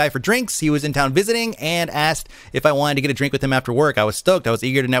industry guy for drinks. He was in town visiting and asked if I wanted to get a drink with him after work. I was stoked. I was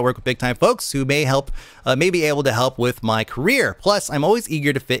eager to network with big time folks who may be able to help with my career. Plus, I'm always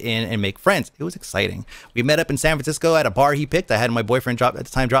eager to fit in and make friends. It was exciting. We met up in San Francisco at a bar he picked. I had my boyfriend drop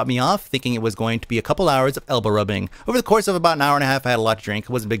me off, thinking it was going to be a couple hours of elbow rubbing. Over the course of about an hour and a half, I had a lot to drink.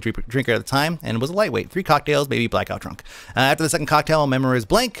 I wasn't a big drinker at the time, and was a lightweight. 3 cocktails, maybe blackout drunk. After the second cocktail, my memory is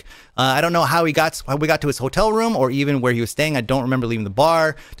blank. I don't know how we got to his hotel room, or even where he was staying. I don't remember leaving the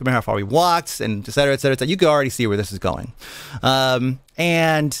bar. Don't remember how far we walked, and et cetera, et cetera, et cetera. You can already see where this is going.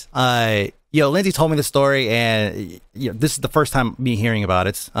 Lindsay told me the story, and this is the first time me hearing about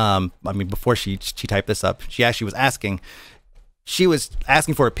it. Before she typed this up, she actually was asking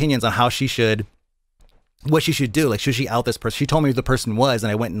for opinions on what she should do. Like, should she out this person? She told me who the person was,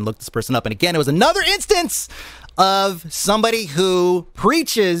 and I went and looked this person up. And again, it was another instance of somebody who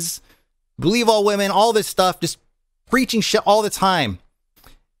preaches, believe all women, all this stuff, just preaching shit all the time.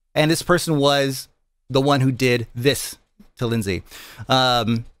 And this person was the one who did this to Lindsay.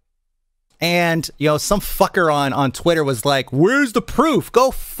 And, some fucker on Twitter was like, where's the proof?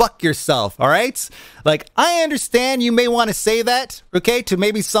 Go fuck yourself, all right? Like, I understand you may want to say that, okay, to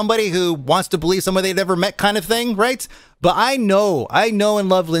maybe somebody who wants to believe somebody they've never met kind of thing, right? But I know and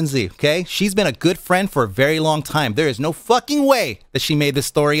love Lindsay, okay? She's been a good friend for a very long time. There is no fucking way that she made this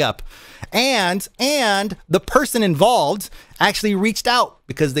story up. And the person involved actually reached out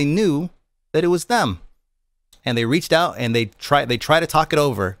because they knew that it was them. And they reached out and they try to talk it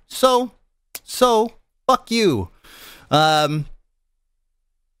over. So, fuck you.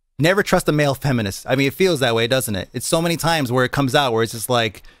 Never trust a male feminist. I mean, it feels that way, doesn't it? It's so many times where it comes out where it's just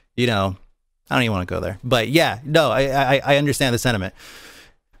like, I don't even want to go there. But yeah, no, I understand the sentiment.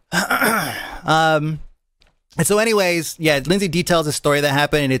 And so anyways, yeah, Lindsay details a story that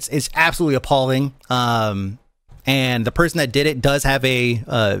happened, and it's absolutely appalling. And the person that did it does have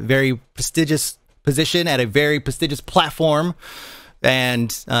a very prestigious position at a very prestigious platform.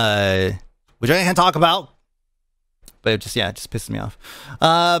 And, which I can't talk about, but it just pisses me off.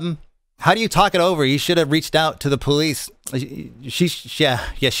 How do you talk it over? You should have reached out to the police. She should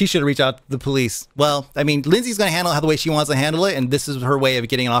have reached out to the police. Well, I mean, Lindsay's going to handle it the way she wants to handle it, and this is her way of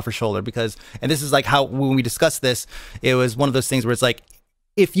getting it off her shoulder. And this is like how, when we discussed this, it was one of those things where it's like,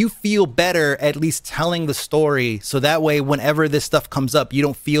 if you feel better, at least telling the story, so that way, whenever this stuff comes up, you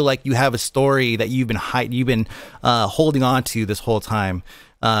don't feel like you have a story that you've been holding on to this whole time.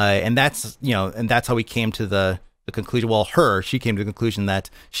 And that's how we came to the conclusion. Well, she came to the conclusion that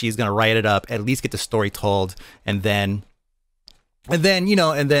she's going to write it up, at least get the story told, and then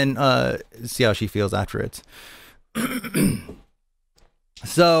see how she feels after it.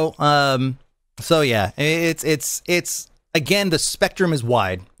 So yeah, it's again, the spectrum is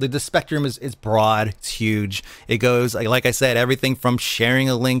wide. The spectrum is broad. It's huge. It goes, like I said, everything from sharing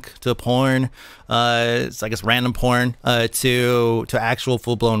a link to porn, it's, I guess, random porn, to actual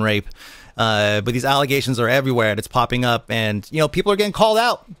full-blown rape. But these allegations are everywhere, and it's popping up, and people are getting called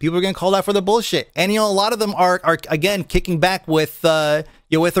out. People are getting called out for the bullshit, and a lot of them are again kicking back with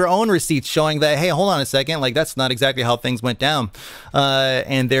with their own receipts showing that, hey, hold on a second, like, that's not exactly how things went down,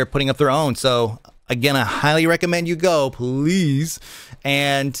 and they're putting up their own. So again, I highly recommend you go, please,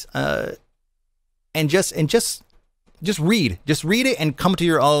 and just read it and come to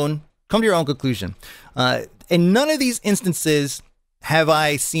your own conclusion. In none of these instances have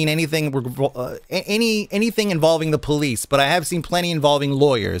I seen anything anything involving the police, but I have seen plenty involving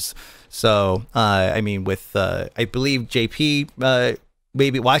lawyers. So I mean, with I believe JP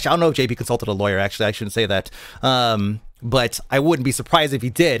maybe. Well, actually, I don't know if JP consulted a lawyer. Actually, I shouldn't say that. But I wouldn't be surprised if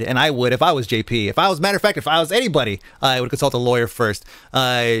he did, and I would if I was JP. If I was, matter of fact, if I was anybody, I would consult a lawyer first.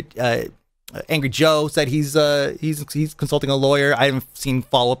 Angry Joe said he's consulting a lawyer. I haven't seen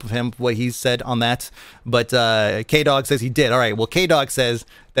follow up of him, what he's said on that, but K-Dog says he did. All right, well, K-Dog says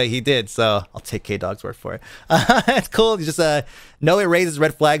that he did, so I'll take K-Dog's word for it. That's cool. You just know it raises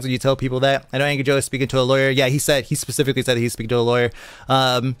red flags when you tell people that. I know Angry Joe is speaking to a lawyer. Yeah, he specifically said he's speaking to a lawyer.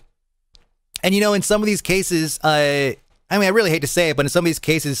 And you know, in some of these cases, I mean, I really hate to say it, but in some of these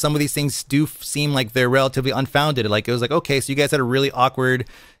cases, some of these things do seem like they're relatively unfounded. Like, it was like, okay, so you guys had a really awkward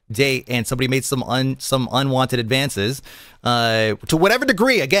date and somebody made some unwanted advances to whatever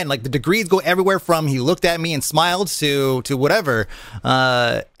degree. Again, like the degrees go everywhere from he looked at me and smiled to whatever.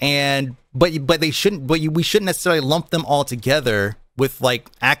 But we shouldn't necessarily lump them all together with like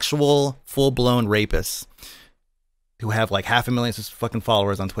actual full-blown rapists who have like 500,000 fucking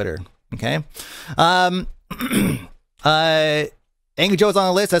followers on Twitter. Okay. Angry Joe's on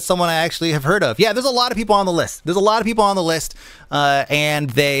the list. That's someone I actually have heard of. Yeah, there's a lot of people on the list. And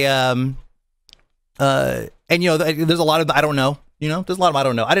they, and you know, there's a lot of, I don't know, you know, there's a lot of, I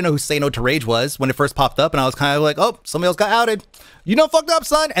don't know. I didn't know who SayNoToRage was when it first popped up. And I was kind of like, oh, somebody else got outed. You know, fucked up,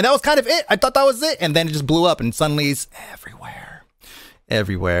 son. And that was kind of it. I thought that was it. And then it just blew up and suddenly it's everywhere.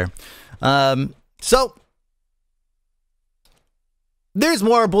 So there's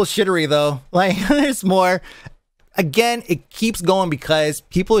more bullshittery though. Like there's more. Again, it keeps going because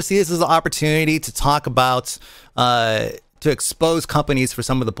people see this as an opportunity to talk about, to expose companies for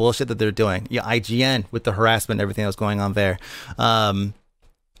some of the bullshit that they're doing. Yeah, IGN with the harassment and everything that was going on there.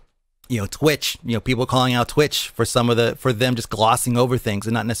 You know, Twitch, you know, people calling out Twitch for for them just glossing over things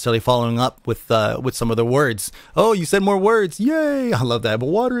and not necessarily following up with some of their words. Oh, you said more words. Yay. I love that. But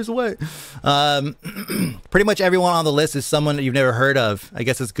water is wet. Pretty much everyone on the list is someone that you've never heard of. I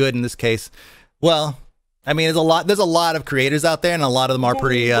guess it's good in this case. Well, I mean, there's a lot of creators out there, and a lot of them are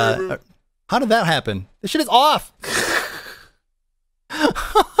pretty. How did that happen? This shit is off.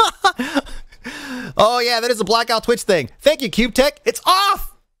 Oh yeah, that is a blackout Twitch thing. Thank you, Cube Tech. It's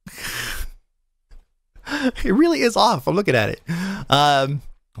off. It really is off. I'm looking at it.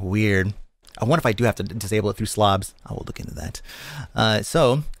 Weird. I wonder if I do have to disable it through slobs. I will look into that.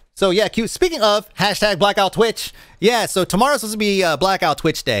 So yeah, Cube. Speaking of hashtag blackout Twitch, yeah. So tomorrow's supposed to be blackout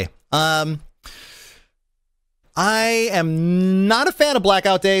Twitch day. I am not a fan of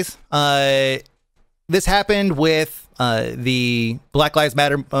blackout days. This happened with the Black Lives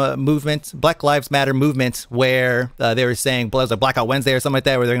Matter movement, where they were saying it was a Blackout Wednesday or something like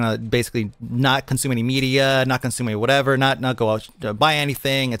that, where they're gonna basically not consume any media, not consume any whatever, not go out buy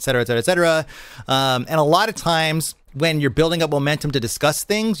anything, etc., etc., etc. And a lot of times when you're building up momentum to discuss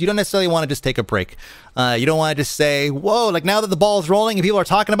things, you don't necessarily want to just take a break. You don't want to just say, whoa, like now that the ball is rolling and people are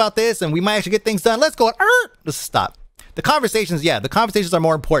talking about this and we might actually get things done, let's go. Just stop. The conversations, yeah, the conversations are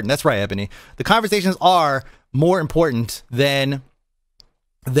more important. That's right, Ebony. The conversations are more important than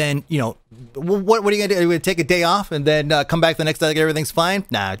you know, what are you gonna do? Are you gonna take a day off and then come back the next day like everything's fine?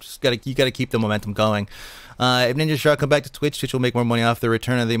 Nah, you gotta keep the momentum going. If Ninja Shroud come back to Twitch will make more money off the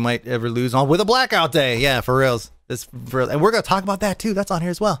return than they might ever lose on with a blackout day. Yeah, for reals. And we're gonna talk about that too. That's on here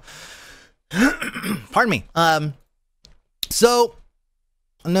as well. Pardon me. So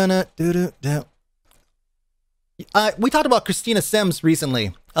we talked about Christina Sims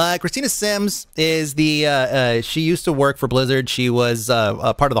recently. Christina Sims is she used to work for Blizzard. She was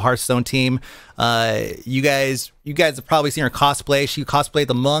a part of the Hearthstone team. You guys have probably seen her cosplay. She cosplayed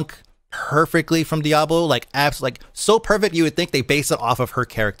the monk perfectly from Diablo, like absolutely, like so perfect you would think they base it off of her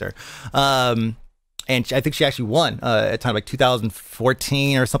character. And I think she actually won at a time like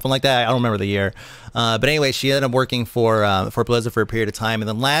 2014 or something like that. I don't remember the year. But anyway, she ended up working for Blizzard for a period of time. And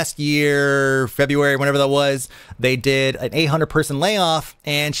then last year, February, whenever that was, they did an 800-person layoff,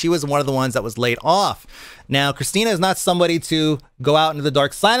 and she was one of the ones that was laid off. Now, Christina is not somebody to go out into the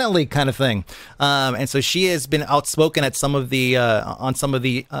dark silently kind of thing. And so she has been outspoken at some of the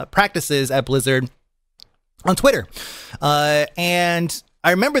practices at Blizzard on Twitter. And I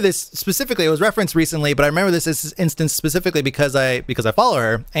remember this specifically. It was referenced recently, but I remember this instance specifically because I follow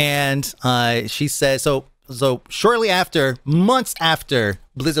her. And she says, so shortly after, months after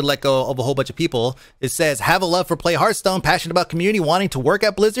Blizzard let go of a whole bunch of people, it says, have a love for play Hearthstone, passionate about community, wanting to work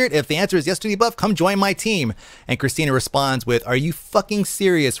at Blizzard. If the answer is yes to the above, come join my team. And Christina responds with, are you fucking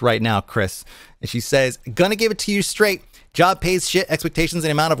serious right now, Chris? And she says, gonna give it to you straight. Job pays shit. Expectations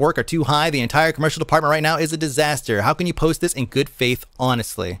and amount of work are too high. The entire commercial department right now is a disaster. How can you post this in good faith,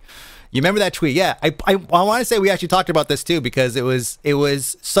 honestly? You remember that tweet? Yeah, I want to say we actually talked about this too, because it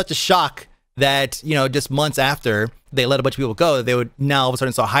was such a shock that, you know, just months after they let a bunch of people go, they would now all of a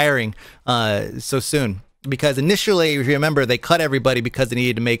sudden start hiring so soon. Because initially, if you remember, they cut everybody because they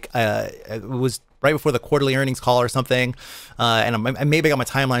needed to make, it was right before the quarterly earnings call or something. And I maybe got my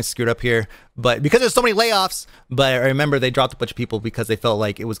timeline screwed up here, but because there's so many layoffs, but I remember they dropped a bunch of people because they felt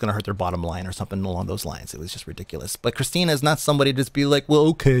like it was going to hurt their bottom line or something along those lines. It was just ridiculous. But Christina is not somebody to just be like, well,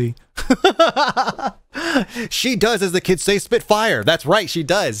 okay. She does, as the kids say, spit fire. That's right, she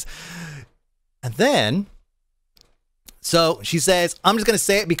does. And then, so she says, I'm just going to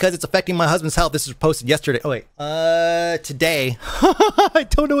say it because it's affecting my husband's health. This was posted yesterday. Oh, wait. Today. I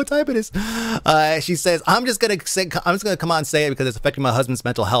don't know what time it is. She says, I'm just going to come on and say it because it's affecting my husband's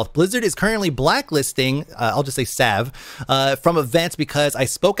mental health. Blizzard is currently blacklisting, I'll just say Sav, from events because I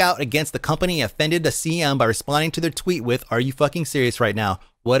spoke out against the company, offended the CM by responding to their tweet with, "Are you fucking serious right now?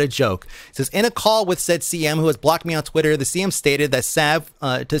 What a joke." It says, in a call with said CM who has blocked me on Twitter, the CM stated that Sav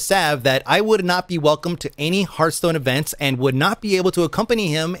that I would not be welcome to any Hearthstone events and would not be able to accompany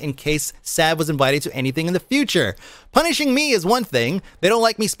him in case Sav was invited to anything in the future. Punishing me is one thing. They don't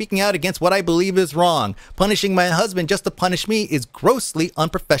like me speaking out against what I believe is wrong. Punishing my husband just to punish me is grossly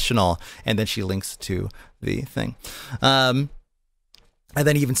unprofessional. And then she links to the thing. And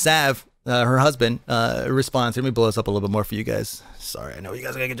then even Sav, her husband, responds. Let me blow this up a little bit more for you guys. Sorry, I know you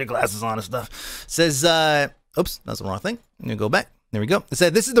guys gotta get your glasses on and stuff. Says, oops, that's the wrong thing. I'm gonna go back. There we go. It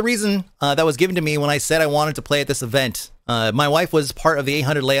said, this is the reason that was given to me when I said I wanted to play at this event. My wife was part of the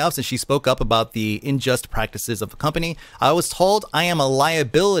 800 layoffs and she spoke up about the unjust practices of the company. I was told I am a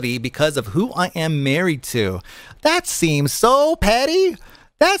liability because of who I am married to. That seems so petty.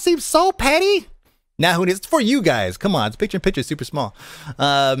 That seems so petty. Now who it is? It's for you guys. Come on, it's picture in picture, super small.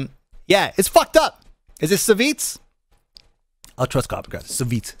 Yeah, it's fucked up. Is this Savitz? I'll trust copyright.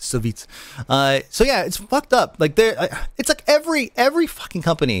 Savitz. So yeah, it's fucked up. Like it's like every fucking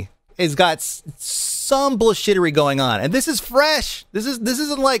company has got some bullshittery going on, and this is fresh. This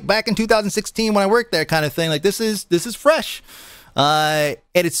isn't like back in 2016 when I worked there kind of thing. Like this is fresh. And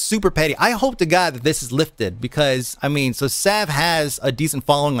it's super petty. I hope to God that this is lifted because I mean, so Sav has a decent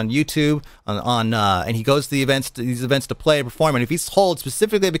following on YouTube, and he goes to these events to play and perform. And if he's told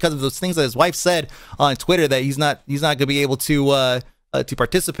specifically because of those things that his wife said on Twitter that he's not going to be able to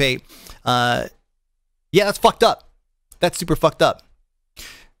participate, yeah, that's fucked up. That's super fucked up.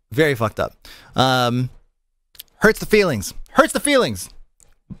 Very fucked up. Hurts the feelings. Hurts the feelings.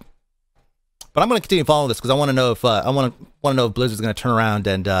 But I'm going to continue to follow this because I want to know if Blizzard's going to turn around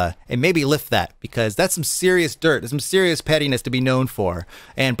and maybe lift that, because that's some serious dirt. There's some serious pettiness to be known for.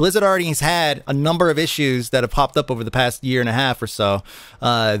 And Blizzard already has had a number of issues that have popped up over the past year and a half or so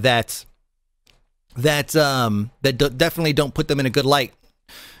that definitely don't put them in a good light.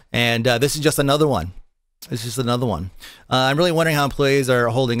 And this is just another one. It's just another one. I'm really wondering how employees are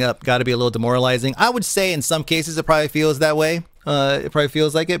holding up. Got to be a little demoralizing. I would say in some cases it probably feels that way. It probably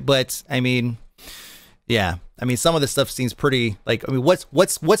feels like it, but I mean, yeah. I mean, some of this stuff seems pretty like. I mean, what's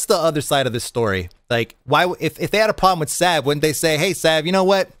the other side of this story? Like, why if they had a problem with Sav, wouldn't they say, "Hey, Sav, you know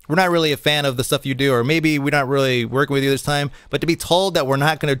what? We're not really a fan of the stuff you do, or maybe we're not really working with you this time." But to be told that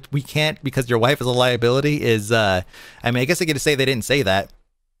we can't because your wife is a liability is. I mean, I guess I get to say they didn't say that.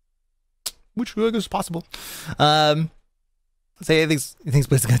 Which I guess is possible. Say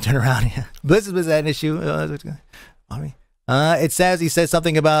Blizzard's gonna turn around. Yeah, Blizzard was an issue. I mean, it says he said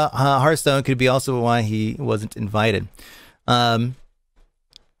something about Hearthstone could be also why he wasn't invited.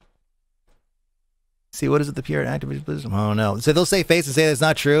 See, what is it? The PR Activision Blizzard? Oh no. So they'll say face and say that's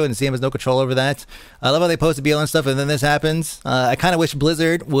not true, and the CM has no control over that. I love how they post the BLM stuff, and then this happens. I kind of wish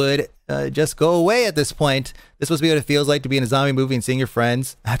Blizzard would just go away at this point. This must be what it feels like to be in a zombie movie and seeing your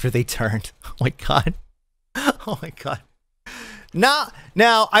friends after they turned. Oh my god. Oh my god. Now,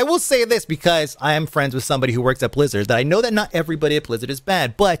 I will say this because I am friends with somebody who works at Blizzard, that I know that not everybody at Blizzard is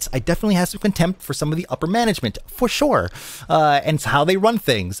bad, but I definitely have some contempt for some of the upper management, for sure. And how they run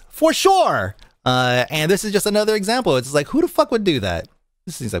things, for sure. And this is just another example. It's like, who the fuck would do that?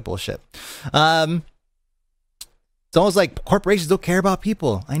 This seems like bullshit. It's almost like corporations don't care about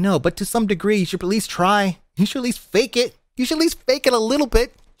people. I know, but to some degree, you should at least try. You should at least fake it. You should at least fake it a little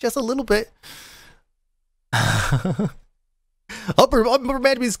bit. Just a little bit. Upper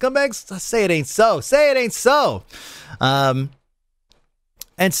management scumbags? Say it ain't so. Say it ain't so. And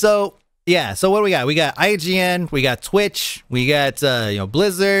so, yeah. So what do we got? We got IGN. We got Twitch. We got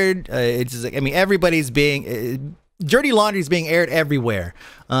Blizzard. It's just like, I mean, everybody's being dirty laundry is being aired everywhere.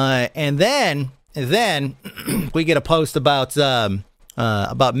 And then then we get a post about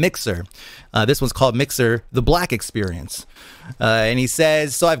Mixer. This one's called Mixer, the Black Experience. And he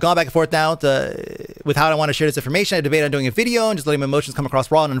says, so I've gone back and forth now with how I want to share this information. I debated on doing a video and just letting my emotions come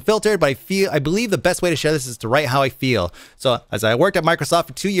across raw and unfiltered, but I believe the best way to share this is to write how I feel. So as I worked at Microsoft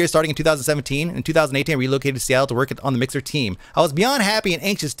for 2 years, starting in 2017, in 2018, I relocated to Seattle to work on the Mixer team. I was beyond happy and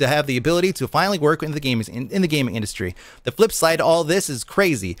anxious to have the ability to finally work in the gaming industry. The flip side to all this is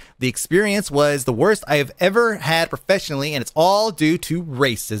crazy. The experience was the worst I have ever had professionally, and it's all due to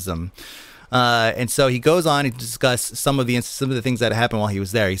racism. And so he goes on to discuss some of the things that happened while he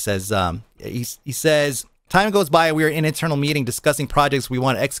was there. He says, he says, time goes by, we were in an internal meeting discussing projects we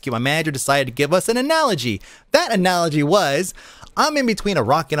want to execute. My manager decided to give us an analogy. That analogy was, I'm in between a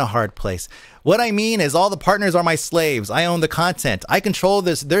rock and a hard place. What I mean is all the partners are my slaves. I own the content. I control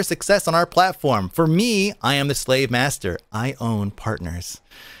their success on our platform. For me, I am the slave master. I own partners.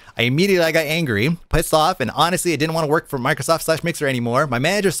 I immediately got angry, pissed off, and honestly, I didn't want to work for Microsoft/Mixer anymore. My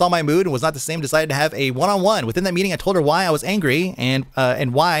manager saw my mood and was not the same, decided to have a one-on-one. Within that meeting, I told her why I was angry and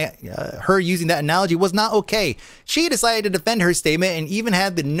why her using that analogy was not okay. She decided to defend her statement and even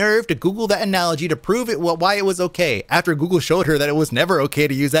had the nerve to Google that analogy to prove why it was okay. After Google showed her that it was never okay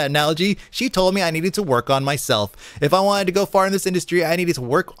to use that analogy, she told me I needed to work on myself. If I wanted to go far in this industry, I needed to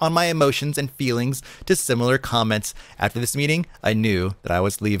work on my emotions and feelings to similar comments. After this meeting, I knew that I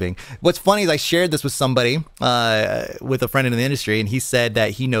was leaving. What's funny is I shared this with somebody, with a friend in the industry, and he said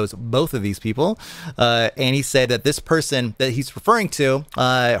that he knows both of these people. And he said that this person that he's referring to,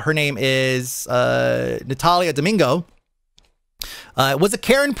 her name is Natalia Domingo, was a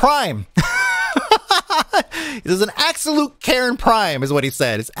Karen Prime. It was an absolute Karen Prime, is what he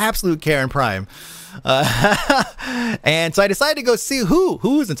said. It's absolute Karen Prime. And so I decided to go see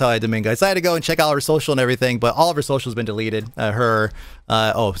who is Natalia Domingo. I decided to go and check out her social and everything, but all of her social has been deleted. Her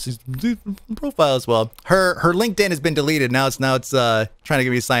profile as well. Her LinkedIn has been deleted. Now it's trying to get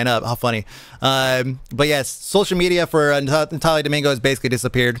me to sign up. How funny. But yes, social media for Natalia Domingo has basically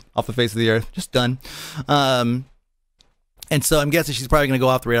disappeared off the face of the earth. Just done. And so I'm guessing she's probably going to go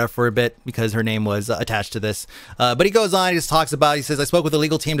off the radar for a bit because her name was attached to this. But he goes on, he just talks about, he says, I spoke with the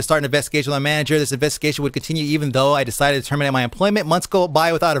legal team to start an investigation with my manager. This investigation would continue even though I decided to terminate my employment. Months go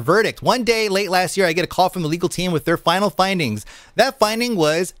by without a verdict. One day late last year, I get a call from the legal team with their final findings. That finding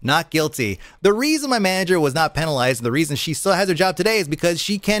was not guilty. The reason my manager was not penalized and the reason she still has her job today is because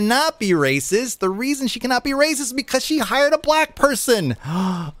she cannot be racist. The reason she cannot be racist is because she hired a black person.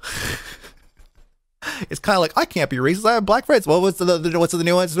 It's kind of like, I can't be racist. I have black friends. Well, what's the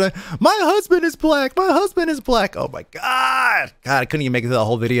new ones? My husband is black. My husband is black. Oh my God. I couldn't even make it through the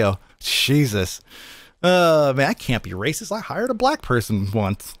whole video. Jesus. Man, I can't be racist. I hired a black person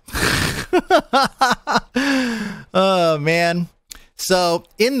once. Oh man. So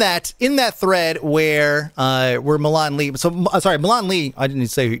in that thread where Milan Lee, Milan Lee, I didn't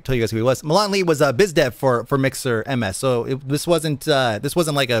tell you guys who he was. Milan Lee was a BizDev for Mixer MS. So this wasn't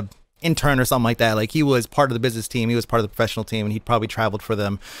like a intern or something like that. Like, he was part of the business team, he was part of the professional team, and he probably traveled for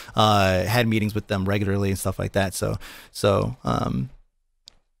them, had meetings with them regularly and stuff like that. So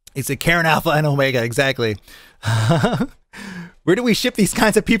it's a Karen Alpha and Omega, exactly. Where do we ship these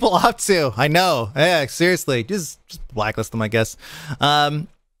kinds of people off to? I know, yeah, seriously, just blacklist them, I guess. And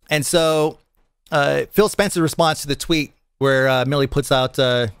so Phil Spencer's response to the tweet where Millie puts out,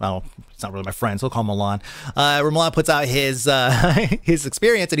 well, it's not really my friend, so we'll call him Milan, where Milan puts out his his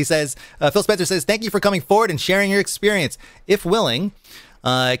experience, and he says, Phil Spencer says, thank you for coming forward and sharing your experience. If willing,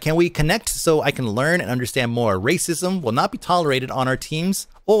 can we connect so I can learn and understand more? Racism will not be tolerated on our teams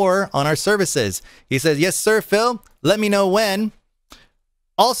or on our services. He says, yes, sir, Phil, let me know when.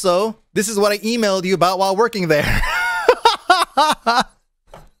 Also, this is what I emailed you about while working there.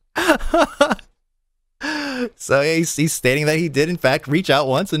 So he's stating that he did in fact reach out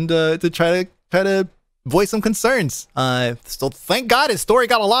once and to try to voice some concerns. So thank God his story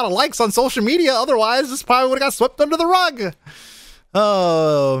got a lot of likes on social media. Otherwise, this probably would have got swept under the rug.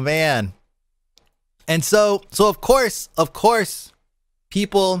 Oh man. And so of course,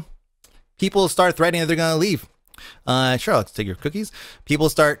 people start threatening that they're gonna leave. Sure, let's take your cookies. People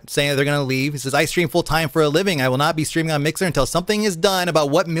start saying that they're going to leave. He says, I stream full time for a living. I will not be streaming on Mixer until something is done about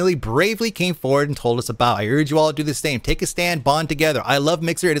what Millie bravely came forward and told us about. I urge you all to do the same. Take a stand, bond together. I love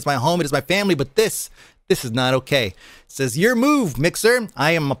Mixer. It is my home. It is my family, but this is not okay. It says, your move, Mixer.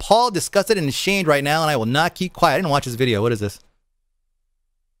 I am appalled, disgusted, and ashamed right now, and I will not keep quiet. I didn't watch this video. What is this?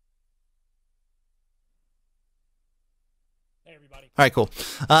 Hey, everybody. All right, cool.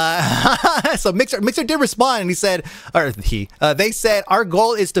 So Mixer did respond, and he said, they said, our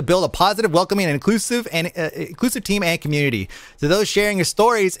goal is to build a positive, welcoming, and inclusive team and community. To those sharing your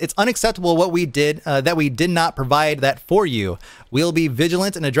stories, it's unacceptable what we did, that we did not provide that for you. We'll be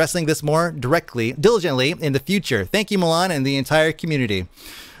vigilant in addressing this more diligently in the future. Thank you, Milan, and the entire community.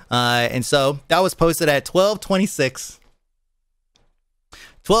 And so that was posted at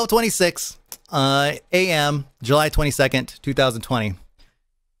 12:26 a.m. July 22nd, 2020.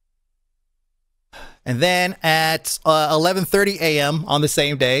 And then at 11:30 a.m. on the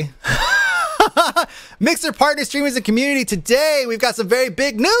same day, Mixer partner streamers and community, today we've got some very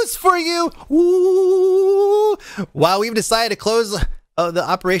big news for you. Woo! While we've decided to close the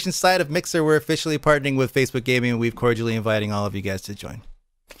operations side of Mixer, we're officially partnering with Facebook Gaming, and we've cordially inviting all of you guys to join.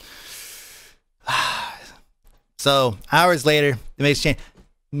 So hours later, the makes change.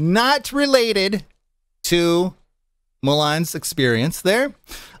 Not related to Milan's experience there.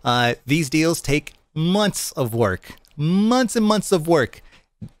 These deals take months of work. Months and months of work.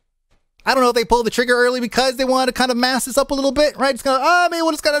 I don't know if they pulled the trigger early because they wanted to kind of mass this up a little bit, right? It's kind of, maybe we'll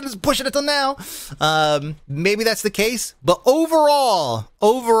just kind of just push it until now. Maybe that's the case. But overall,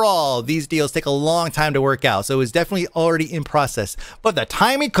 these deals take a long time to work out. So it was definitely already in process. But the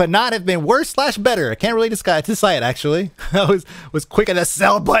timing could not have been worse / better. I can't really decide it, actually. I was quick on the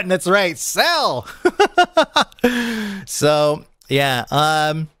sell button. That's right. Sell. So,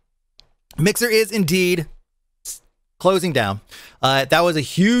 yeah. Mixer is indeed closing down. That was a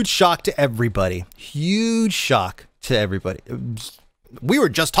huge shock to everybody. Huge shock to everybody. We were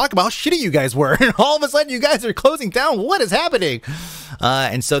just talking about how shitty you guys were, and all of a sudden you guys are closing down. What is happening?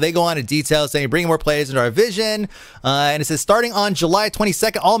 And so they go on to detail saying, bringing more players into our vision. And it says, starting on July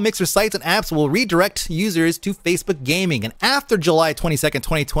 22nd, all Mixer sites and apps will redirect users to Facebook Gaming. And after July 22nd,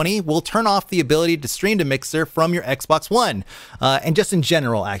 2020, we'll turn off the ability to stream to Mixer from your Xbox One. And just in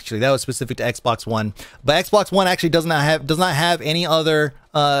general, actually, that was specific to Xbox One. But Xbox One actually does not have any other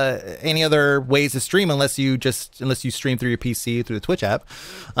ways to stream unless you stream through your PC through the Twitch app.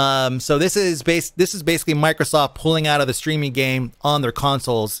 So this is basically Microsoft pulling out of the streaming game on their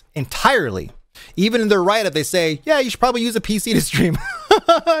consoles entirely. Even in their write-up, they say, yeah, you should probably use a PC to stream.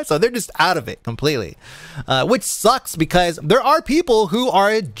 So they're just out of it completely, which sucks because there are people who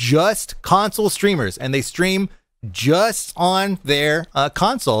are just console streamers and they stream just on their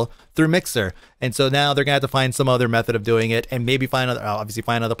console through Mixer. And so now they're gonna have to find some other method of doing it and maybe find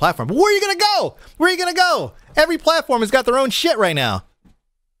another platform. But where are you gonna go? Where are you gonna go? Every platform has got their own shit right now.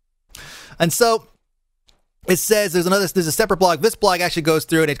 And so it says there's a separate blog. This blog actually goes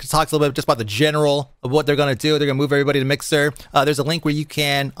through and it talks a little bit just about the general of what they're gonna do. They're gonna move everybody to Mixer. There's a link where you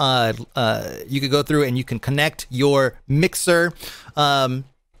can go through and you can connect your Mixer account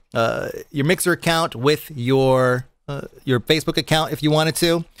with your Facebook account if you wanted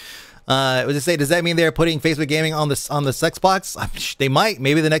to. Does that mean they're putting Facebook Gaming on the Xbox? They might.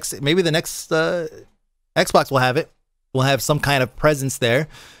 Maybe the next Xbox will have it. We'll have some kind of presence there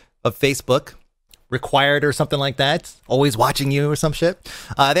of Facebook required or something like that. Always watching you or some shit.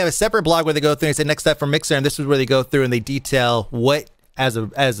 They have a separate blog where they go through and say next step for Mixer, and this is where they go through and they detail what as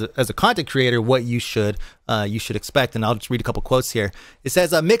a content creator what you should expect. And I'll just read a couple quotes here. It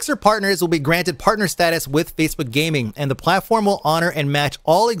says Mixer partners will be granted partner status with Facebook Gaming, and the platform will honor and match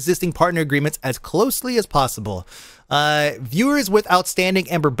all existing partner agreements as closely as possible. Viewers with outstanding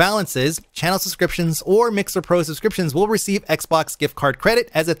Ember balances, channel subscriptions, or Mixer Pro subscriptions will receive Xbox gift card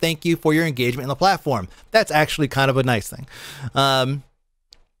credit as a thank you for your engagement in the platform. That's actually kind of a nice thing.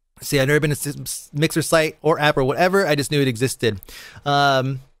 See, I've never been to a Mixer site or app or whatever. I just knew it existed.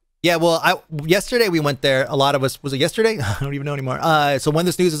 Yeah, well, yesterday we went there. A lot of us, was it yesterday? I don't even know anymore. So when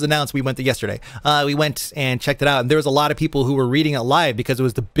this news was announced, we went there yesterday. We went and checked it out, and there was a lot of people who were reading it live because it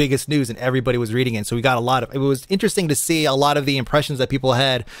was the biggest news and everybody was reading it. So we got it was interesting to see a lot of the impressions that people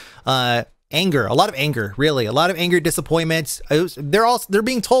had. Anger, a lot of anger, really. A lot of anger, disappointment. They're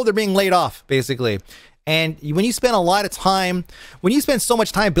being told they're being laid off, basically. And when you spend so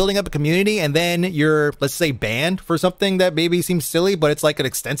much time building up a community and then you're, let's say, banned for something that maybe seems silly, but it's like an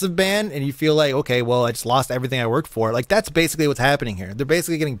extensive ban, and you feel like, okay, well, I just lost everything I worked for. Like, that's basically what's happening here. They're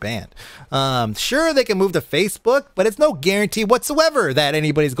basically getting banned. Sure, they can move to Facebook, but it's no guarantee whatsoever that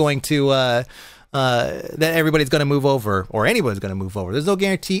anybody's going to, that everybody's going to move over or anybody's going to move over. There's no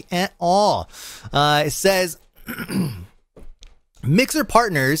guarantee at all. It says... Mixer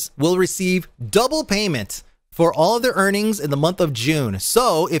partners will receive double payment for all of their earnings in the month of June.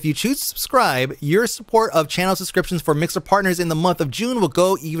 So if you choose to subscribe, your support of channel subscriptions for Mixer partners in the month of June will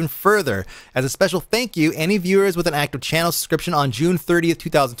go even further. As a special thank you, any viewers with an active channel subscription on June 30th,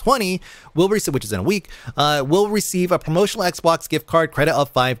 2020 will receive, which is in a week, will receive a promotional Xbox gift card credit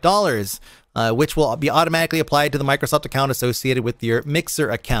of $5, which will be automatically applied to the Microsoft account associated with your Mixer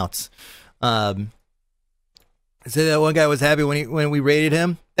account. So that one guy was happy when we rated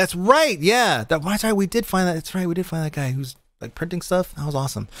him. That's right. Yeah, that's right. We did find that. That's right. We did find that guy who's like printing stuff. That was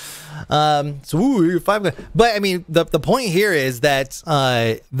awesome. So ooh, 5 guys. But I mean, the point here is that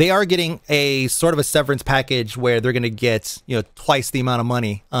they are getting a sort of a severance package where they're going to get, you know, twice the amount of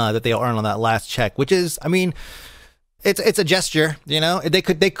money that they earn on that last check, which is, I mean, it's a gesture. You know, they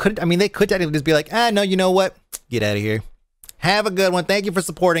could technically just be like, no, you know what? Get out of here. Have a good one. Thank you for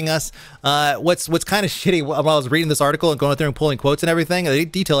supporting us. What's kind of shitty while I was reading this article and going through and pulling quotes and everything, they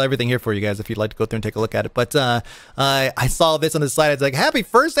detail everything here for you guys if you'd like to go through and take a look at it. But I saw this on the side. It's like, happy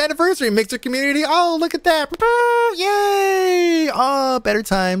first anniversary, Mixer community. Oh, look at that. Yay. Oh, better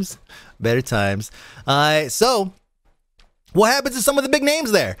times. Better times. So what happens to some of the big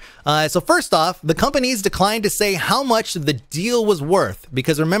names there? So first off, the companies declined to say how much the deal was worth,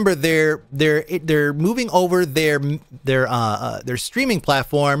 because remember they're moving over their streaming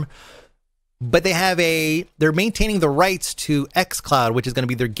platform, but they're maintaining the rights to xCloud, which is going to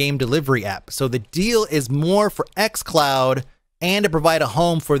be their game delivery app. So the deal is more for xCloud and to provide a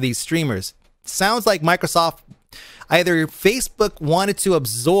home for these streamers. Sounds like Microsoft, either Facebook wanted to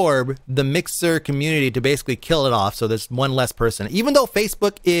absorb the Mixer community to basically kill it off, so there's one less person. Even though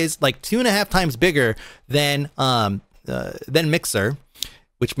Facebook is like 2.5 times bigger than Mixer,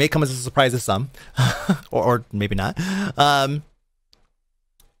 which may come as a surprise to some, or maybe not.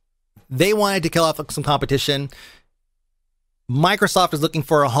 They wanted to kill off some competition. Microsoft is looking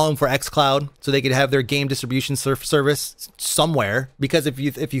for a home for xCloud so they could have their game distribution service somewhere. Because if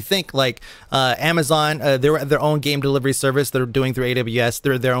you think like Amazon, their own game delivery service they're doing through AWS,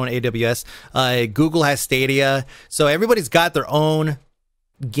 they're their own AWS. Google has Stadia, so everybody's got their own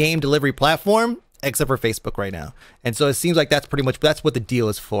game delivery platform except for Facebook right now. And so it seems like that's what the deal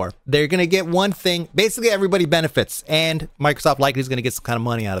is for. They're going to get one thing. Basically, everybody benefits, and Microsoft likely is going to get some kind of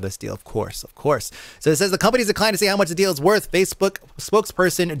money out of this deal, of course. So it says the companies declined to say how much the deal is worth. Facebook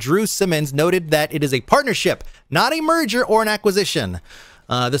spokesperson Drew Simmons noted that it is a partnership, not a merger or an acquisition.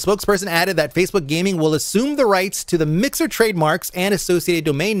 The spokesperson added that Facebook Gaming will assume the rights to the Mixer trademarks and associated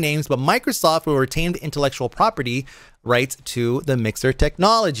domain names, but Microsoft will retain the intellectual property rights to the Mixer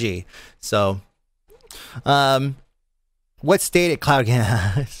technology. So what state at Cloud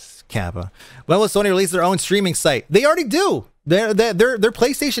Kappa? When will Sony release their own streaming site? They already do. Their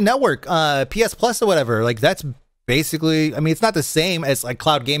PlayStation Network, PS Plus or whatever. Like that's basically, I mean, it's not the same as like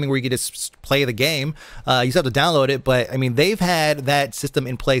cloud gaming where you can just play the game. You still have to download it, but I mean, they've had that system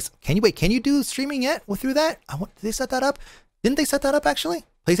in place. Can you do streaming yet through that? Did they set that up? Didn't they set that up actually?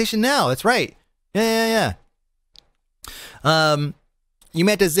 PlayStation Now. That's right. Yeah. You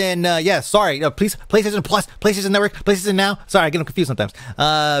meant as in, sorry, please, PlayStation Plus, PlayStation Network, PlayStation Now. Sorry, I get them confused sometimes.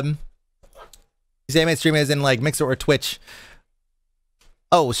 You say I meant streaming as in like Mixer or Twitch.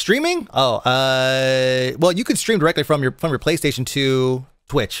 Oh, streaming? Oh, well, you can stream directly from your PlayStation to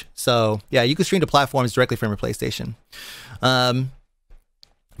Twitch. So yeah, you can stream to platforms directly from your PlayStation.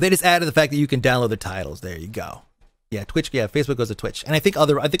 They just added the fact that you can download the titles. There you go. Yeah, Twitch. Yeah, Facebook goes to Twitch, and I think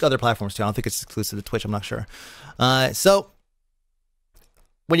other platforms too. I don't think it's exclusive to Twitch. I'm not sure. So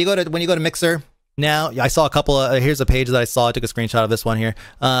when you go to Mixer now, I saw a couple of, here's a page that I saw. I took a screenshot of this one here.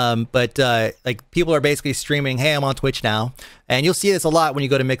 But like people are basically streaming, hey, I'm on Twitch now. And you'll see this a lot when you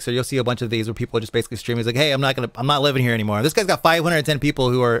go to Mixer. You'll see a bunch of these where people are just basically streaming. It's like, hey, I'm not living here anymore. This guy's got 510 people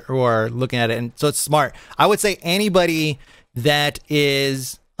who are looking at it. And so it's smart. I would say anybody that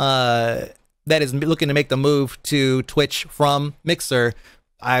is looking to make the move to Twitch from Mixer,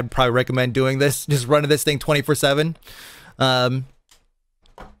 I'd probably recommend doing this. Just running this thing 24/7.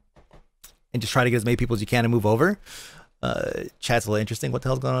 And just try to get as many people as you can to move over. Chat's a little interesting. What the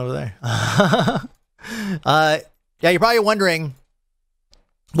hell's going on over there? Yeah, you're probably wondering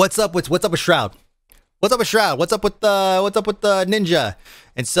what's up with Shroud. What's up with Shroud? What's up with Ninja?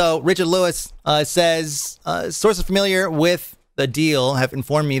 And so Richard Lewis says sources familiar with the deal have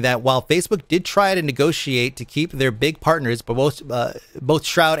informed me that while Facebook did try to negotiate to keep their big partners, but both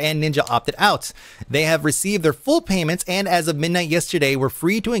Shroud and Ninja opted out. They have received their full payments, and as of midnight yesterday, were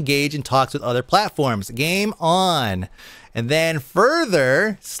free to engage in talks with other platforms. Game on. And then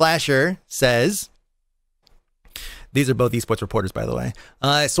further, Slasher says These are both esports reporters, by the way.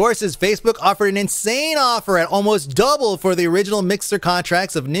 Sources, Facebook offered an insane offer at almost double for the original Mixer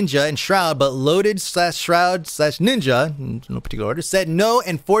contracts of Ninja and Shroud, but Loaded/Shroud/Ninja, in no particular order, said no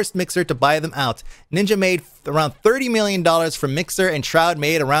and forced Mixer to buy them out. Ninja made around $30 million from Mixer, and Shroud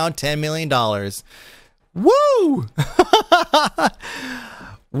made around $10 million. Woo!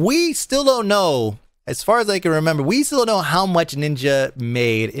 We still don't know. As far as I can remember, we still don't know how much Ninja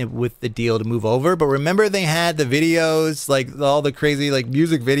made with the deal to move over. But remember, they had the videos, like all the crazy like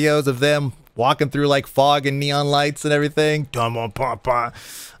music videos of them walking through like fog and neon lights and everything.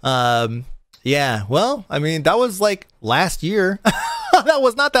 Yeah, well, I mean, that was like last year. That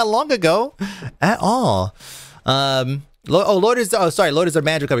was not that long ago at all. Load is our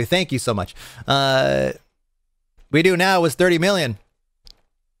manager company. Thank you so much. We do now was 30 million.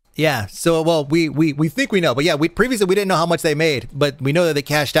 Yeah, so well, we think we know, but yeah, previously we didn't know how much they made, but we know that they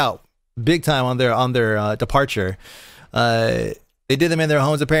cashed out big time on their departure. They did them in their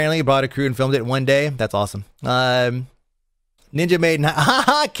homes apparently, brought a crew and filmed it in one day. That's awesome. Ninja made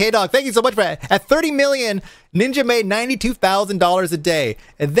K-Dog, thank you so much for that. At 30 million, Ninja made $92,000 a day,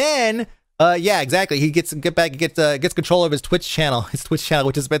 and then yeah, exactly. He gets control of his Twitch channel, which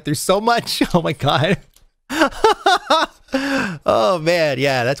has been through so much. Oh my god. Oh man,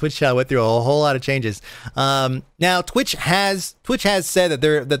 yeah, that Twitch channel went through a whole lot of changes. Now Twitch has said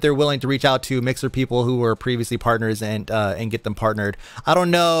that they're willing to reach out to Mixer people who were previously partners and get them partnered. I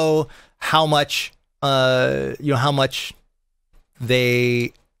don't know how much how much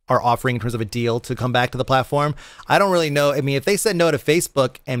they are offering in terms of a deal to come back to the platform. I don't really know. I mean, if they said no to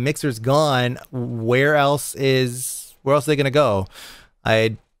Facebook and Mixer's gone, where else are they gonna go?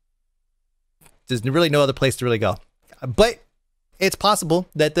 There's really no other place to really go. But it's possible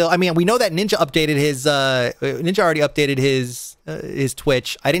that they'll. I mean, we know that Ninja updated his. Ninja already updated his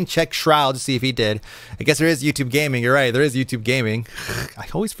Twitch. I didn't check Shroud to see if he did. I guess there is YouTube Gaming. You're right. There is YouTube Gaming. I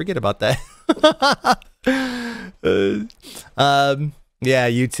always forget about that.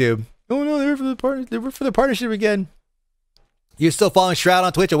 Yeah, YouTube. Oh no, they were for the partner. They were for the partnership again. You're still following Shroud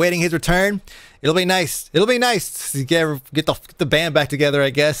on Twitch, awaiting his return. It'll be nice. It'll be nice to get the band back together,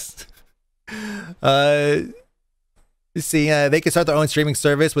 I guess. You see, they could start their own streaming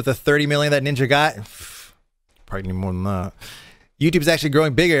service with the 30 million that Ninja got. Probably need more than that. YouTube is actually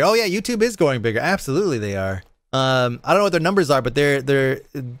growing bigger. Oh yeah, YouTube is growing bigger. Absolutely, they are. I don't know what their numbers are, but their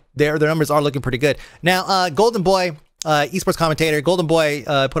numbers are looking pretty good. Now, Goldenboy, esports commentator,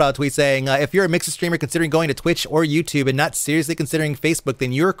 Goldenboy put out a tweet saying, if you're a Mixer streamer considering going to Twitch or YouTube and not seriously considering Facebook,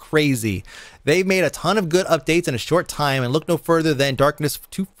 then you're crazy. They've made a ton of good updates in a short time, and look no further than Darkness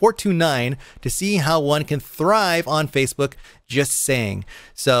 429 to see how one can thrive on Facebook. Just saying.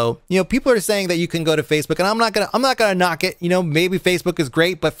 So, people are saying that you can go to Facebook, and I'm not gonna knock it. Maybe Facebook is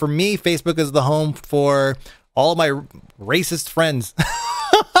great, but for me, Facebook is the home for all of my racist friends.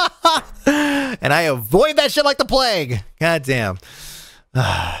 And I avoid that shit like the plague. God damn.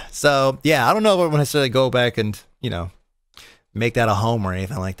 So, yeah, I don't know if I want to necessarily go back and, make that a home or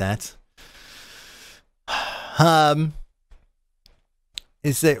anything like that.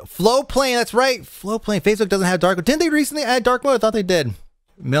 Is it Flow Plane? That's right. Flow Plane. Facebook doesn't have dark mode. Didn't they recently add dark mode? I thought they did.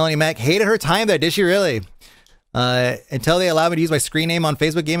 Melanie Mac hated her time there. Did she really? Until they allow me to use my screen name on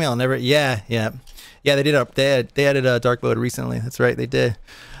Facebook gaming, I'll never. Yeah. They did. They added a dark mode recently. That's right. They did.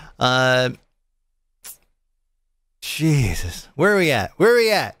 Jesus, where are we at?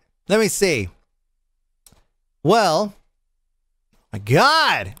 Let me see. Well, my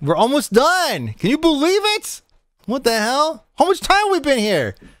God, we're almost done. Can you believe it? What the hell? How much time have we been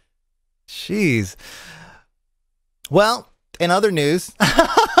here? Jeez. Well, in other news,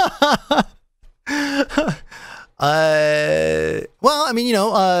 well, I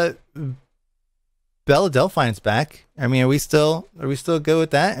mean, Bella Delphine's back. I mean, are we still good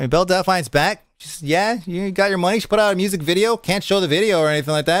with that? I mean, Bella Delphine's back. Yeah, you got your money. She put out a music video. Can't show the video or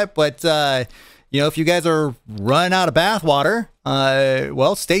anything like that. But, if you guys are running out of bathwater,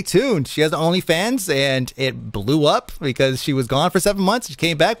 well, stay tuned. She has OnlyFans, and it blew up because she was gone for 7 months. She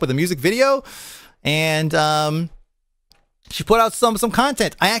came back with a music video, and she put out some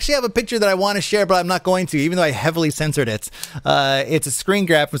content. I actually have a picture that I want to share, but I'm not going to, even though I heavily censored it. It's a screen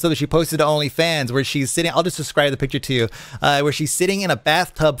grab from something she posted to OnlyFans where she's sitting. I'll just describe the picture to you. Where she's sitting in a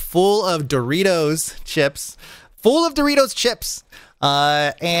bathtub full of Doritos chips.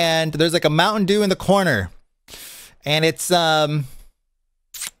 And there's like a Mountain Dew in the corner. And it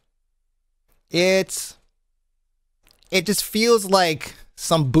just feels like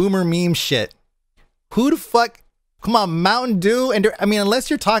some boomer meme shit. Who the fuck? Come on, Mountain Dew, and I mean,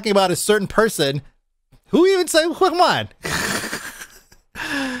 unless you're talking about a certain person, who even say, come on?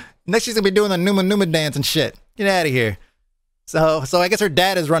 Next she's gonna be doing the Numa dance and shit. Get out of here. So I guess her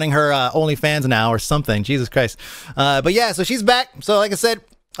dad is running her OnlyFans now or something. Jesus Christ. But yeah, so she's back. So like I said,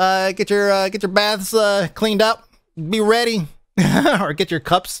 get your baths cleaned up. Be ready. Or get your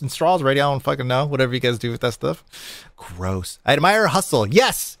cups and straws ready. I don't fucking know. Whatever you guys do with that stuff. Gross. I admire her hustle.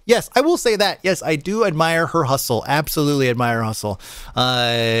 Yes, I will say that. Yes, I do admire her hustle. Absolutely admire her hustle.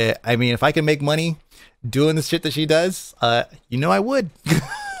 I mean, if I can make money doing the shit that she does, you know I would.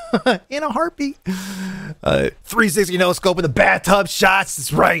 In a heartbeat. 360 no scope in the bathtub shots.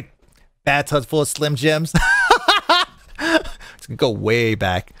 That's right. Bathtub's full of Slim Jims. It's gonna go way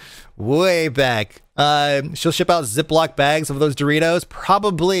back. Way back. She'll ship out Ziploc bags of those Doritos.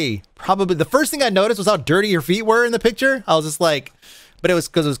 Probably. The first thing I noticed was how dirty her feet were in the picture. I was just like, but it was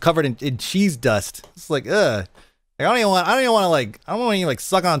because it was covered in cheese dust. It's like, ugh. Like, I don't even want to like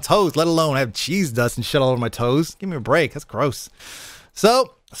suck on toes, let alone have cheese dust and shit all over my toes. Give me a break. That's gross.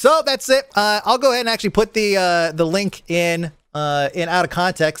 So that's it. I'll go ahead and actually put the link in out of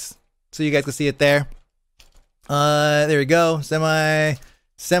context so you guys can see it there. There we go. Semi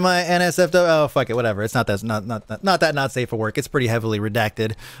NSFW. Oh fuck it, whatever. It's not that safe for work. It's pretty heavily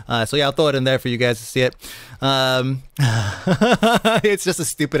redacted. So yeah, I'll throw it in there for you guys to see it. It's just as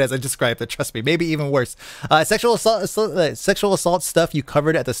stupid as I described it. Trust me. Maybe even worse. Sexual assault stuff you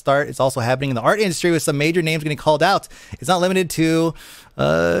covered at the start. It's also happening in the art industry with some major names getting called out. It's not limited to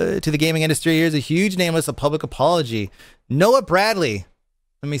the gaming industry. Here's a huge nameless, a public apology. Noah Bradley.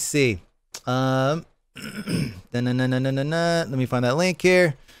 Let me see. Let me find that link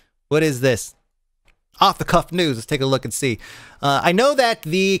here. What is this? Off the cuff news. Let's take a look and see. I know that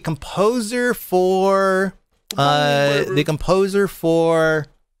the composer for why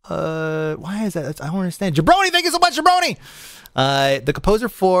is that? I don't understand. Jabroni, thank you so much, Jabroni. The composer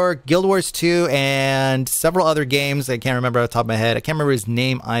for Guild Wars 2 and several other games, I can't remember off the top of my head. I can't remember his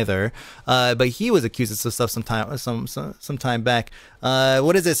name either. But he was accused of some stuff some time back.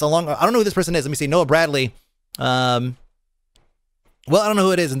 What is this? I don't know who this person is. Let me see. Noah Bradley. Well, I don't know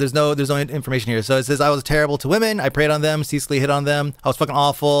who it is, and there's no information here. So it says, I was terrible to women. I preyed on them, ceaselessly hit on them. I was fucking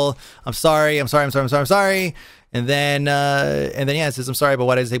awful. I'm sorry. And then yeah, it says, I'm sorry, but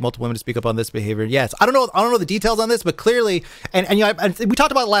why did it take multiple women to speak up on this behavior? Yes, I don't know the details on this, but clearly, and you know, we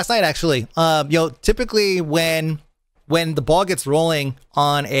talked about it last night actually. You know, typically when the ball gets rolling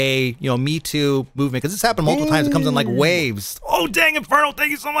on a Me Too movement, because this happened multiple times, it comes in like waves. Oh dang, Inferno,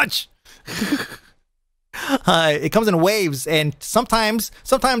 thank you so much. It comes in waves, and sometimes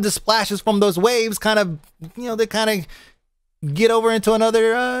the splashes from those waves kind of, they kind of get over into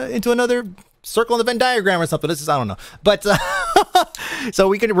another circle in the Venn diagram or something. This is, I don't know, but so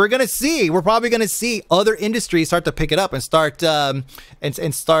we're probably gonna see other industries start to pick it up and start and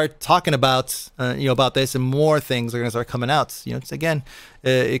start talking about about this, and more things are gonna start coming out. It's again,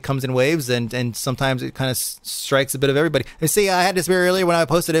 it comes in waves, and sometimes it kind of strikes a bit of everybody. And see, I had this very earlier when I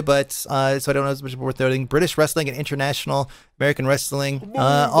posted it, but so I don't know as much worth noting. British wrestling and international American wrestling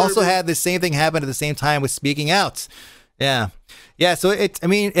also had the same thing happen at the same time with speaking out. Yeah, so it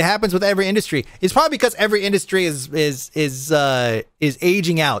happens with every industry. It's probably because every industry is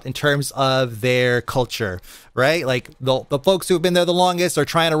aging out in terms of their culture, right? Like the folks who have been there the longest are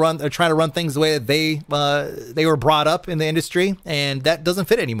trying to run things the way that they were brought up in the industry, and that doesn't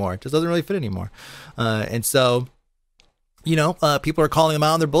fit anymore. It just doesn't really fit anymore. And so, people are calling them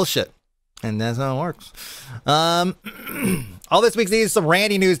out on their bullshit. And that's how it works. All this week needs some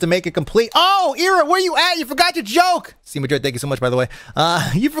Randy news to make it complete. Oh, Ira, where you at? You forgot your joke. See, Madrid, thank you so much, by the way.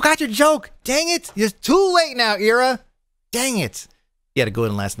 You forgot your joke. Dang it. It's too late now, Ira. Dang it. He had to go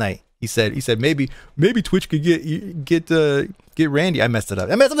in last night. He said maybe Twitch could get Randy. I messed it up.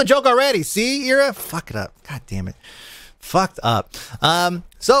 I messed up the joke already. See, Ira? Fuck it up. God damn it. Fucked up.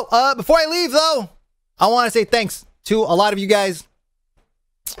 So before I leave, though, I want to say thanks to a lot of you guys.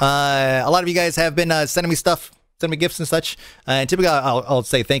 A lot of you guys have been sending me stuff, sending me gifts and such. And typically, I'll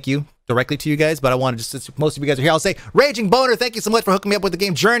say thank you directly to you guys. But I want to since most of you guys are here, I'll say Raging Boner, thank you so much for hooking me up with the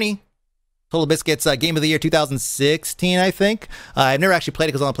game Journey. Total Biscuits Game of the Year 2016, I think. I've never actually played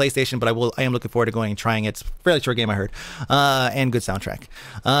it because it's on PlayStation, but I am looking forward to going and trying it. It's a fairly short game, I heard, and good soundtrack.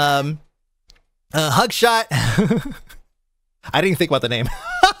 Hugshot. I didn't even think about the name.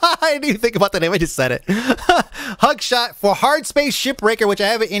 I didn't even think about the name. I just said it. Hugshot for Hard Space Shipbreaker, which I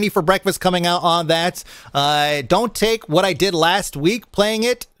have an indie for breakfast coming out on that. Don't take what I did last week playing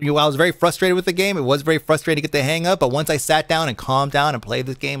it. I was very frustrated with the game. It was very frustrating to get the hang of, but once I sat down and calmed down and played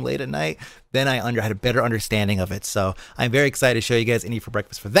this game late at night, then I had a better understanding of it. So I'm very excited to show you guys indie for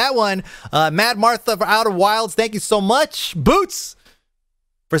breakfast for that one. Mad Martha for Outer Wilds, thank you so much. Boots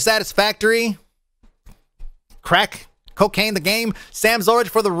for Satisfactory. Crack Cocaine the game. Sam Zorage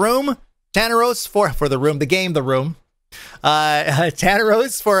for The Room. Tanneros for the room, the game, the room.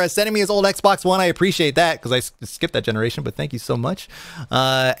 Tanneros for sending me his old Xbox One. I appreciate that because I skipped that generation, but thank you so much.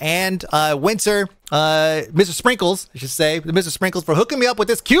 And Winter, Mr. Sprinkles, I should say, Mr. Sprinkles for hooking me up with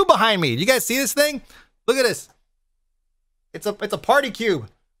this cube behind me. You guys see this thing? Look at this. It's a party cube.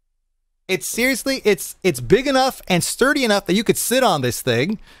 It's seriously, it's big enough and sturdy enough that you could sit on this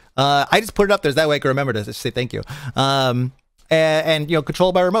thing. I just put it up there so that way I can remember to say thank you. And you know,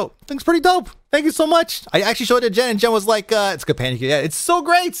 controlled by remote. Thing's pretty dope. Thank you so much. I actually showed it to Jen, and Jen was like, it's a companion. Yeah, it's so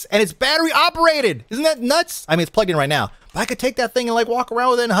great. And it's battery operated. Isn't that nuts? I mean, it's plugged in right now. But I could take that thing and like walk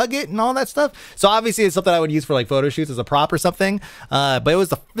around with it and hug it and all that stuff. So obviously it's something I would use for like photo shoots as a prop or something. But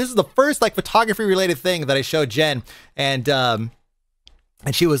this is the first like photography related thing that I showed Jen. And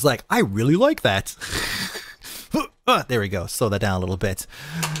she was like, I really like that. There we go. Slow that down a little bit.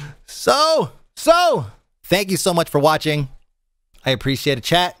 So thank you so much for watching. I appreciate it,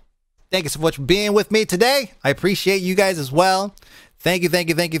 chat. Thank you so much for being with me today. I appreciate you guys as well. Thank you. You're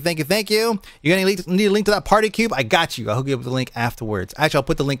gonna need a link to that party cube. I got you. I'll hook you up with the link afterwards. Actually, I'll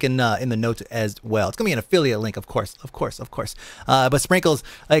put the link in the notes as well. It's gonna be an affiliate link, of course. But Sprinkles,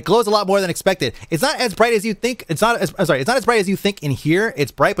 it glows a lot more than expected. It's not as bright as you think. It's not as bright as you think in here.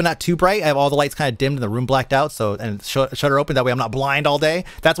 It's bright, but not too bright. I have all the lights kind of dimmed and the room blacked out. So and shutter open. That way, I'm not blind all day.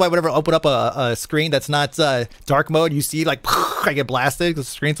 That's why whenever I open up a screen that's not dark mode, you see like I get blasted because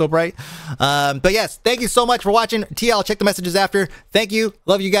the screen's so bright. But yes, thank you so much for watching. TL, I'll check the messages after. Thank you.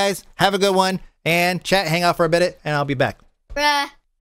 Love you guys. Have a good one. And chat, hang out for a bit, and I'll be back. Bruh.